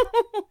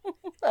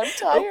 I'm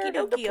tired Okie and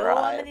dokie, deprived.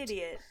 oh, I'm an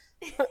idiot.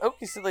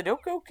 Okay, silly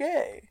doke,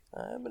 okay.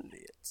 I'm an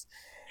idiot.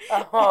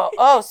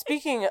 Oh,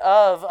 speaking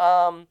of,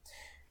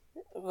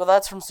 well,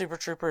 that's from Super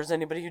Troopers,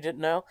 anybody who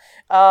didn't know.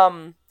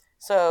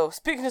 So,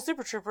 speaking of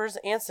Super Troopers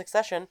and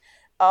Succession,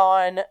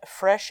 on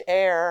Fresh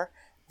Air,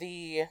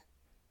 the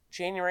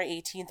January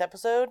 18th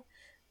episode,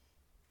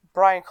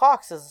 Brian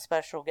Cox is a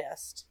special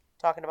guest,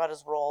 talking about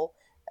his role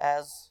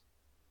as,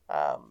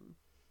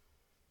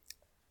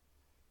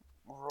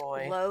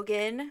 Roy.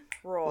 Logan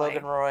Roy.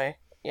 Logan Roy,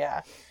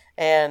 yeah.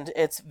 And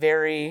it's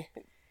very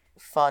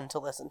fun to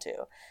listen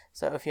to.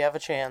 So if you have a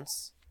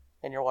chance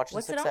and you're watching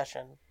What's it on?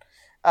 Succession,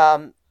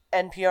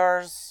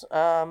 NPR's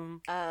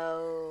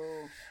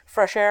Oh,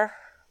 Fresh Air,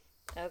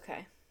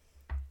 okay.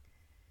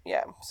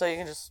 yeah. So you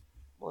can just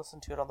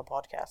listen to it on the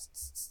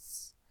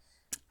podcast.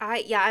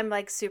 I'm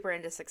like super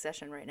into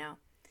Succession right now.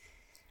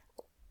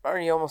 Are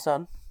you almost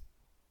done?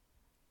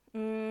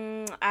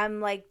 I'm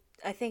like,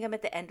 I think I'm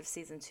at the end of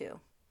season 2.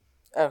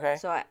 Okay.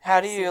 So I How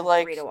have do you season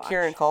like 3 to watch.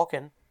 Kieran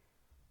Culkin?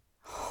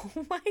 Oh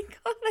my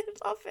god, I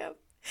love him.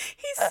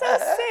 He's so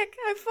sick.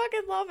 I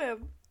fucking love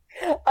him.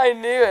 I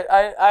knew it.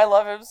 I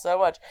love him so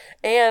much.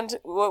 And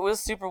what was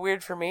super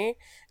weird for me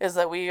is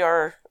that we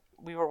were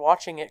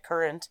watching it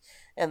current,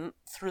 and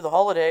through the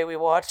holiday we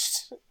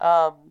watched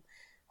Home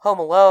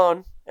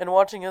Alone, and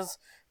watching his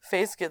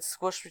face get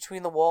squished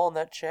between the wall and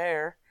that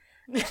chair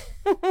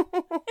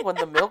when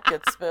the milk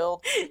gets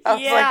spilled. I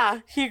was Yeah.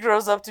 like, he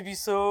grows up to be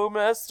so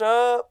messed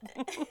up.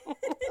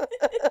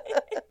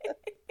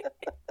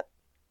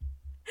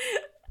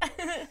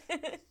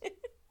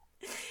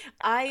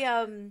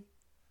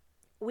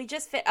 We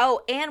just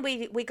and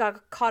we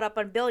got caught up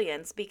on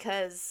Billions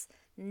because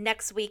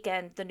next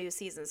weekend the new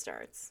season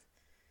starts.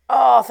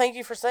 Oh, thank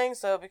you for saying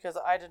so, because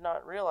I did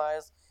not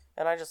realize,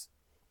 and I just,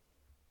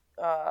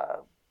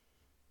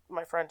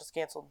 my friend just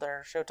canceled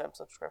their Showtime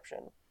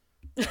subscription.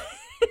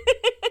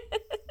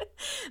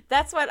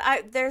 That's what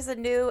there's a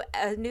new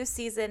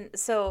season.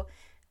 So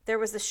there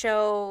was a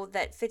show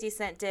that 50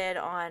 Cent did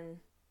on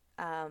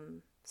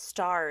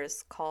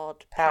Stars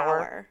called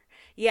Power.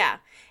 Yeah.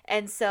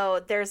 And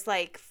so there's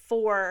like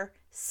 4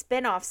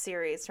 spin-off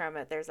series from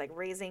it. There's like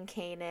Raising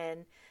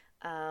Kanan,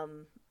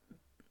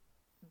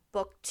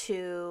 Book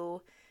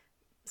 2,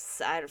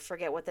 I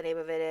forget what the name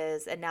of it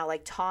is, and now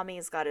like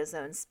Tommy's got his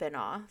own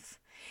spin-off.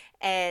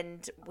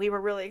 And we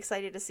were really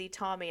excited to see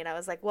Tommy, and I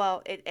was like,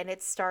 well,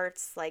 it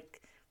starts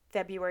like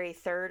February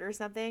 3rd or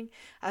something.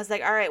 I was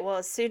like, all right, well,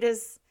 as soon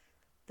as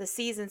the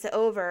season's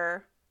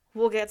over,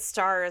 we'll get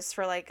Stars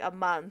for like a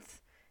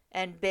month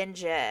and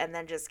binge it and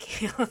then just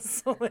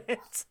cancel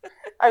it.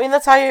 I mean,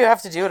 that's how you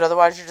have to do it.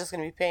 Otherwise, you're just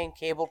going to be paying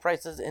cable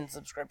prices in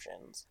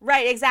subscriptions.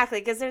 Right, exactly.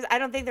 Because I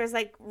don't think there's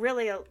like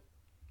really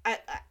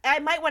I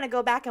might want to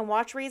go back and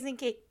watch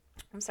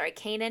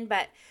Kanan,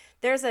 but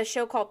there's a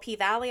show called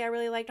P-Valley I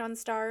really liked on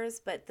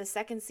Stars, but the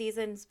second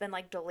season's been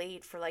like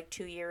delayed for like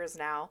 2 years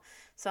now.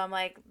 So I'm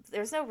like,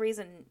 there's no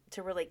reason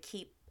to really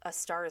keep a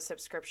Stars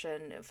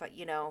subscription if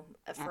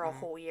for a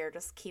whole year.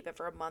 Just keep it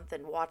for a month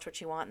and watch what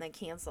you want and then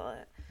cancel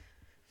it.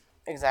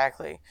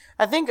 Exactly.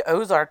 I think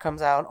Ozark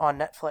comes out on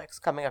Netflix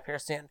coming up here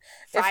soon.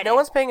 If Friday. no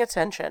one's paying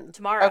attention.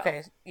 Tomorrow.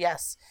 Okay,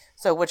 yes.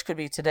 So which could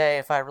be today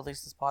if I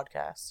release this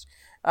podcast.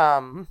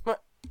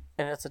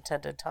 in its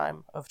intended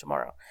time of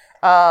tomorrow.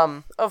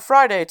 Of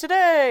Friday,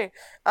 today!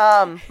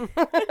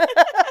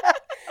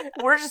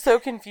 We're just so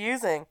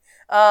confusing.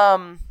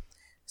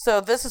 So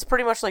this is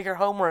pretty much like your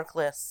homework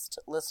list,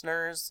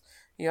 listeners.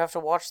 You have to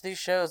watch these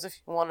shows if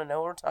you want to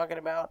know what we're talking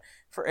about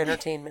for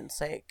entertainment's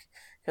sake,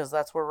 because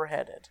that's where we're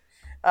headed.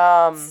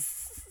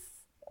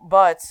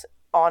 But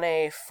on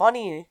a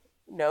funny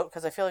note,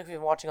 because I feel like we've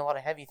been watching a lot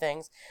of heavy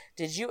things,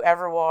 did you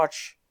ever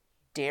watch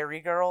Dairy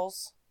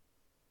Girls?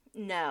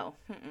 No.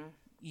 Mm-mm.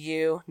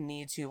 You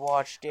need to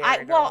watch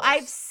Dairy Girls. Well,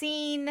 I've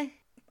seen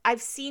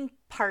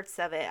parts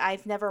of it.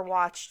 I've never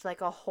watched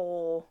like a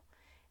whole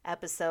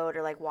episode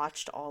or like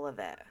watched all of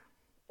it.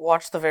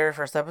 Watch the very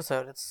first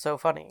episode. It's so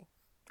funny.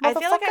 I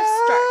feel like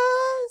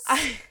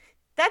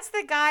that's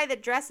the guy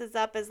that dresses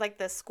up as like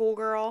the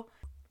schoolgirl,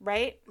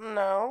 right?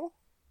 No,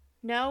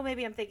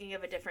 maybe I'm thinking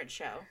of a different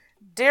show.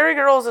 Dairy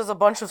Girls is a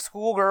bunch of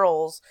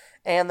schoolgirls,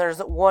 and there's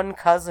one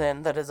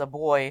cousin that is a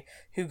boy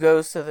who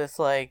goes to this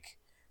like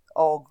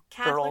all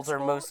Catholic girls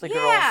school? or mostly Yeah.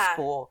 girls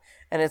school,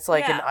 and it's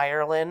like in Yeah.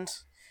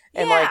 Ireland.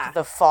 And Yeah. like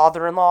the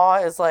father-in-law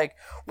is like,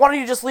 "Why don't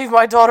you just leave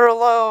my daughter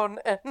alone?"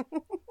 And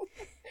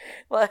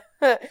like,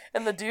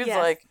 and the dude's Yes.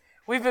 like,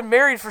 "We've been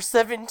married for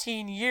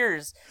 17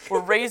 years. We're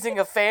raising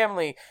a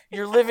family.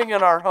 You're living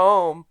in our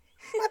home."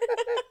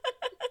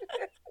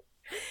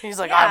 He's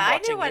like, "I'm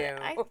watching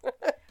you."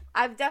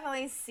 I've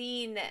definitely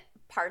seen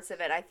parts of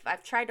it.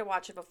 I've tried to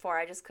watch it before.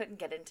 I just couldn't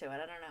get into it.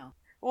 I don't know.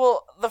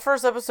 Well, the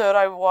first episode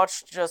I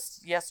watched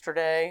just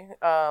yesterday,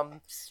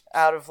 out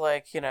of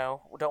like, don't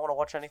want to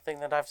watch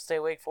anything that I have to stay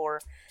awake for,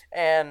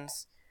 and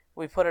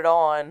we put it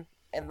on,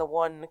 and the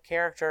one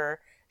character,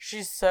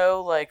 she's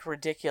so like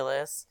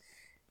ridiculous.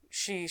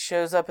 She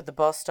shows up at the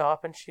bus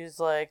stop and she's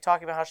like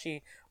talking about how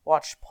she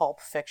watched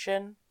Pulp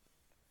Fiction,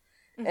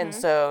 and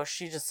so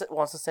she just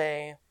wants to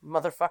say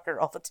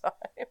motherfucker all the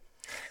time.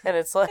 And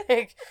it's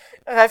like,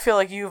 I feel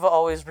like you've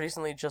always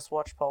recently just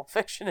watched Pulp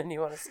Fiction and you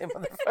want to say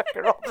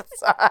motherfucker all the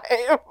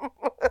time.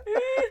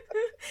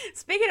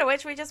 Speaking of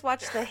which, we just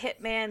watched The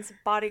Hitman's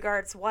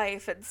Bodyguard's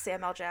Wife, and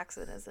Samuel L.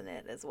 Jackson is in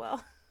it as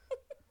well.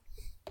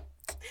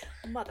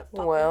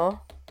 Motherfucker.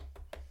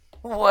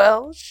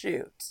 Well,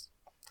 shoot.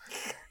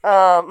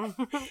 So,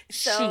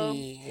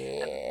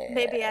 shit.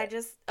 Maybe I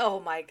just...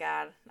 Oh my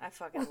god. I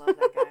fucking love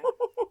that guy.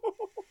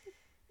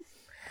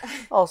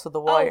 Also,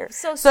 The Wire.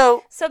 So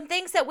some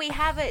things that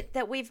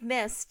we've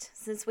missed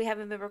since we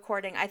haven't been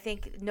recording. I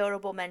think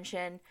notable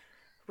mention,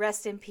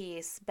 rest in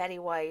peace, Betty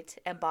White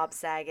and Bob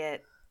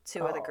Saget,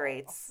 two of the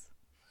greats.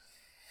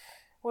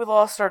 We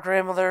lost our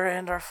grandmother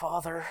and our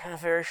father in a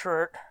very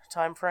short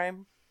time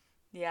frame.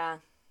 Yeah.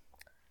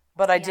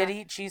 But I did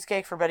eat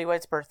cheesecake for Betty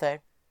White's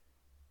birthday.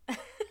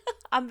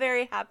 I'm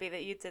very happy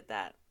that you did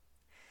that.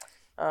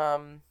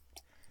 Well,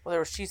 there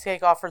was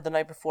cheesecake offered the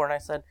night before, and I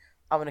said,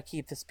 I'm going to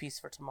keep this piece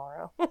for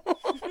tomorrow.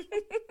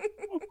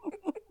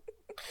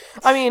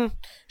 I mean,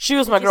 she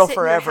was my girl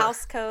forever.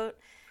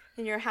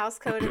 In your house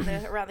coat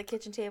around the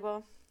kitchen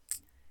table?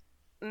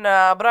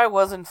 Nah, but I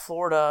was in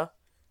Florida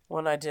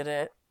when I did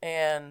it,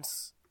 and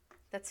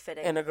that's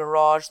fitting. In a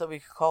garage that we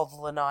could call the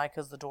Lanai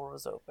because the door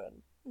was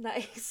open.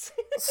 Nice.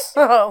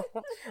 So,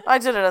 I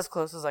did it as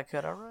close as I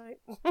could, alright?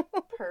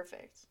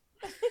 Perfect.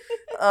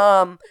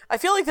 I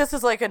feel like this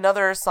is like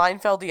another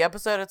Seinfeld-y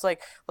episode. It's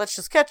like, let's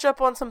just catch up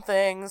on some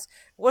things.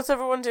 What's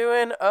everyone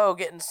doing? Oh,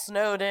 getting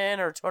snowed in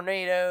or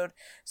tornadoed.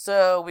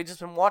 So we just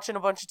been watching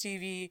a bunch of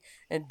TV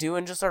and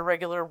doing just our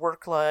regular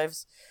work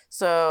lives.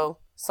 So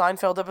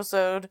Seinfeld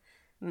episode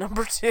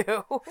number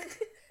 2.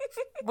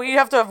 We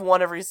have to have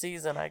one every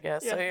season, I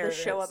guess. Yeah, so here the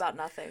show is. About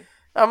nothing.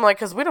 I'm like,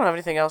 because we don't have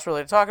anything else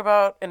really to talk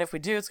about, and if we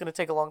do, it's going to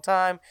take a long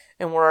time,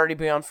 and we're already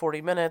beyond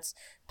 40 minutes,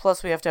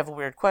 plus we have to have a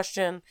weird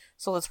question,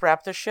 so let's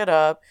wrap this shit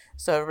up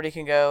so everybody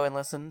can go and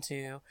listen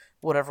to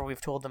whatever we've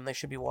told them they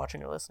should be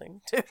watching or listening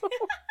to.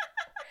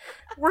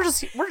 We're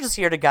just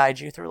here to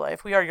guide you through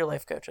life. We are your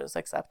life coaches.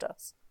 Accept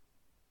us.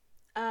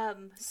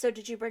 So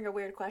did you bring a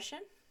weird question?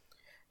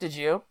 Did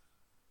you?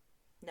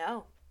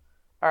 No.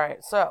 All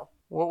right, so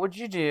what would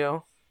you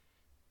do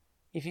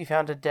if you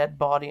found a dead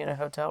body in a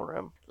hotel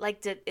room?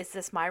 Like, is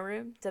this my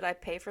room? Did I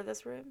pay for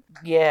this room?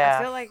 Yeah.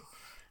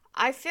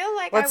 I feel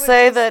like let's I would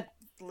say just that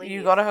leave.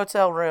 you got a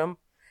hotel room.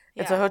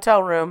 It's a Yeah.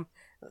 hotel room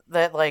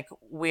that like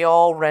we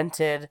all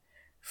rented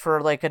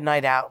for like a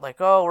night out. Like,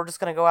 oh, we're just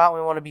gonna go out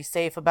and we want to be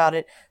safe about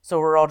it, so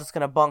we're all just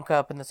gonna bunk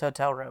up in this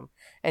hotel room.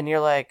 And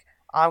you're like,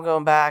 I'm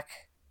going back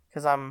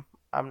because I'm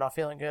not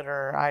feeling good,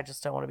 or I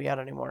just don't want to be out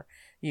anymore.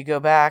 You go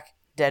back,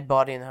 dead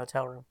body in the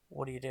hotel room.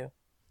 What do you do?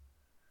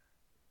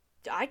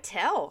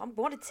 I'm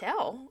going to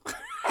tell.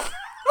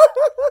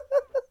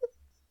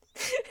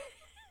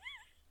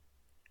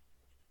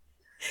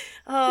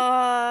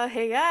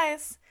 Hey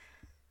guys.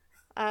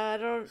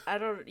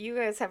 You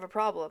guys have a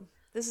problem.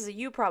 This is a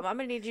you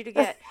problem. I need you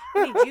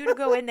to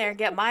go in there and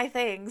get my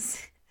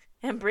things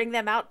and bring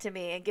them out to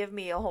me and give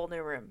me a whole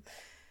new room.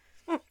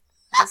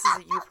 This is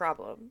a you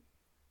problem.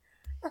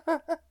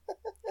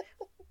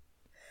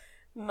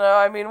 No,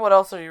 I mean, what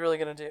else are you really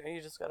gonna do?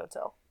 You just gotta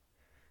tell.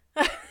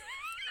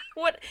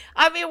 What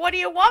do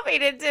you want me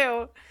to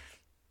do?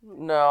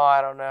 No,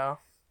 I don't know.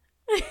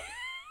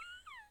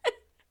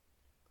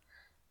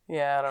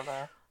 Yeah, I don't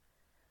know.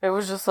 It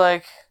was just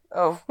like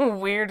a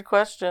weird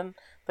question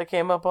that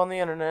came up on the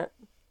internet.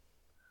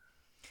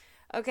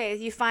 Okay,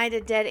 you find a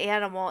dead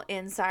animal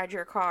inside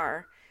your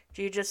car.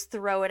 Do you just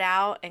throw it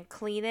out and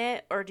clean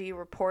it, or do you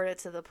report it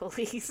to the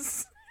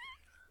police?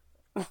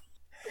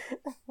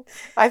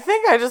 I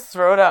think I just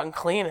throw it out and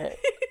clean it.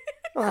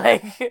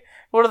 Like,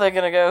 what are they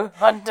gonna go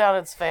hunt down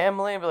its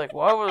family and be like,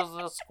 why was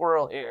this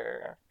squirrel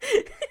here?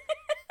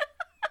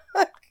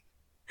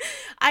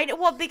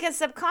 Well, because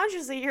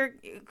subconsciously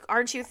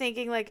aren't you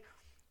thinking like,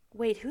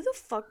 wait, who the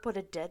fuck put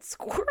a dead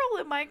squirrel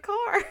in my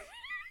car? Like,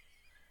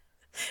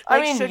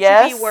 I mean, should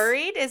yes. you be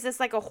worried? Is this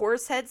like a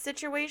horse head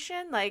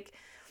situation? Like,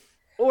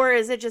 or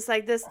is it just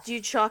like this? Do you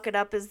chalk it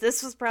up as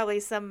this was probably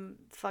some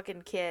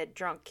fucking kid,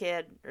 drunk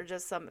kid, or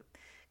just some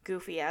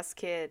goofy ass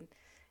kid,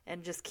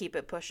 and just keep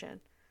it pushing?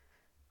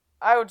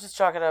 I would just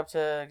chalk it up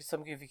to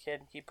some goofy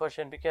kid and keep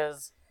pushing,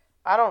 because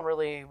I don't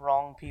really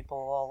wrong people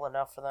all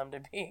enough for them to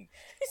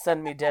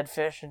send me dead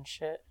fish and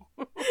shit.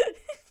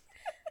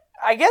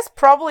 I guess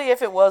probably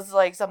if it was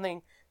like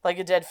something like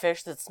a dead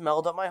fish that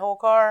smelled up my whole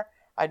car,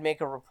 I'd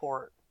make a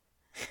report.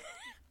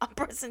 I'm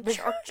pressing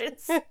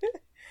charges.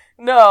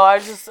 No,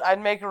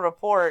 I'd make a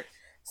report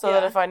so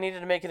that if I needed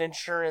to make an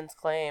insurance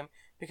claim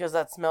because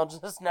that smell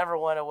just never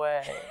went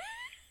away,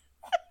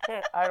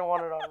 I'd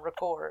want it on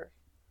record.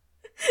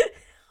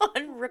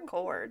 On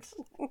record.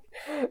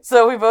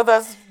 So we both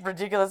asked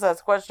ridiculous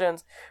ass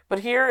questions, but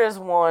here is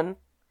one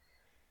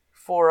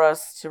for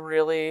us to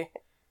really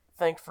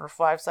think for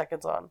 5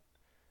 seconds on.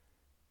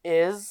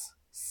 Is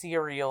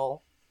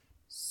cereal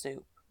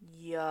soup?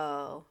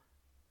 Yo.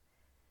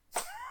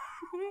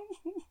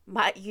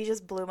 You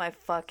just blew my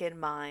fucking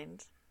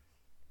mind.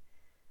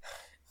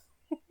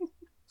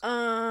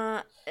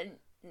 No.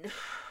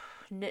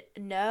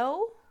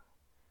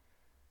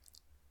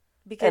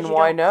 Because and you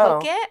why don't no?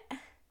 cook it?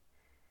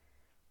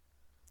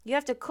 You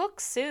have to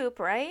cook soup,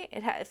 right?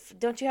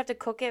 Don't you have to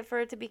cook it for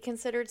it to be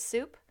considered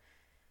soup?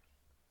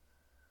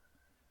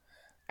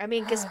 I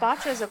mean,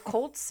 gazpacho is a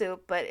cold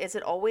soup, but is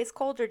it always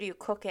cold, or do you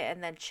cook it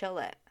and then chill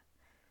it?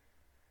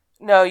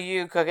 No,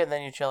 you cook it and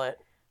then you chill it.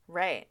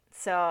 Right.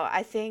 So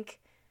I think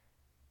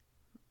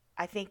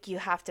you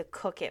have to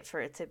cook it for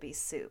it to be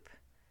soup.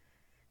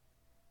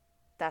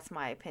 That's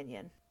my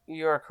opinion.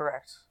 You are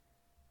correct.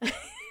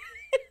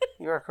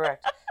 You are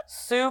correct.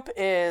 Soup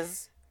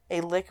is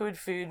a liquid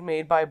food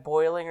made by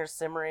boiling or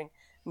simmering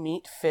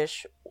meat,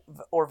 fish,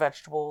 or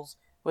vegetables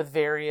with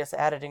various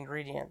added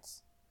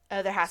ingredients.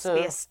 Oh, there has to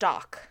be a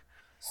stock.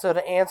 So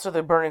to answer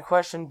the burning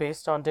question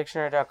based on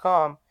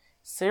dictionary.com,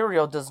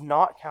 cereal does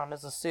not count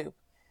as a soup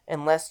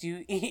unless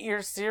you eat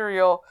your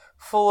cereal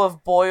full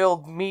of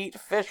boiled meat,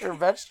 fish, or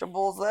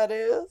vegetables, that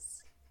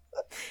is.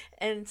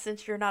 And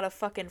since you're not a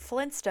fucking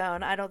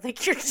Flintstone, I don't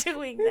think you're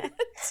doing that.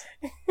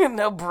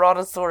 No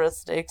Brontosaurus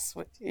steaks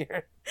with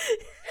your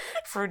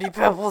Fruity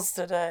Pebbles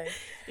today.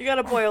 You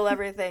gotta boil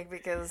everything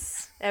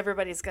because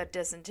everybody's got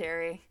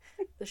dysentery.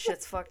 The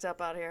shit's fucked up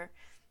out here.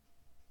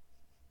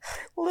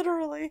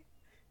 Literally.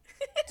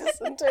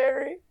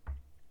 Dysentery.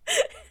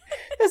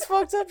 It's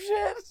fucked up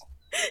shit.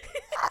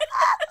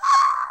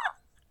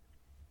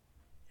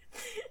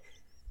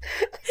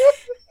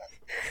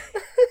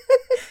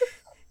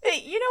 Hey,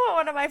 you know what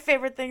one of my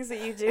favorite things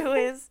that you do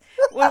is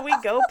when we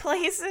go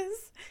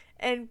places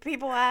and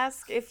people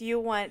ask if you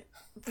want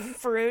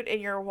fruit in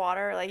your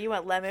water, like you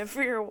want lemon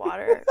for your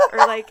water, or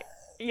like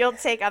you'll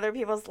take other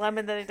people's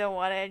lemon that they don't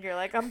want it and you're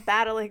like, I'm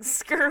battling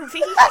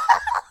scurvy.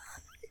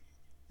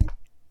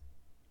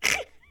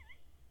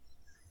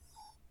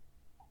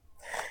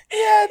 Yeah,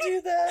 I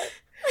do that.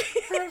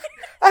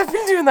 I've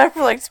been doing that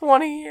for like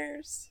 20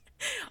 years.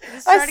 I'm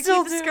just trying to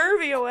keep the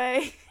scurvy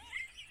away.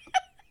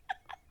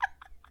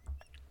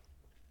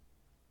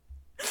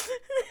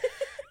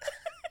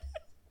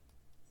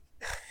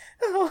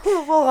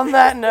 Well, on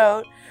that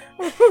note,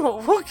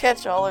 we'll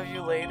catch all of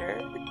you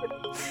later.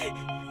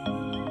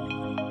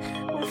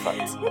 We're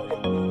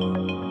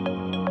fucked.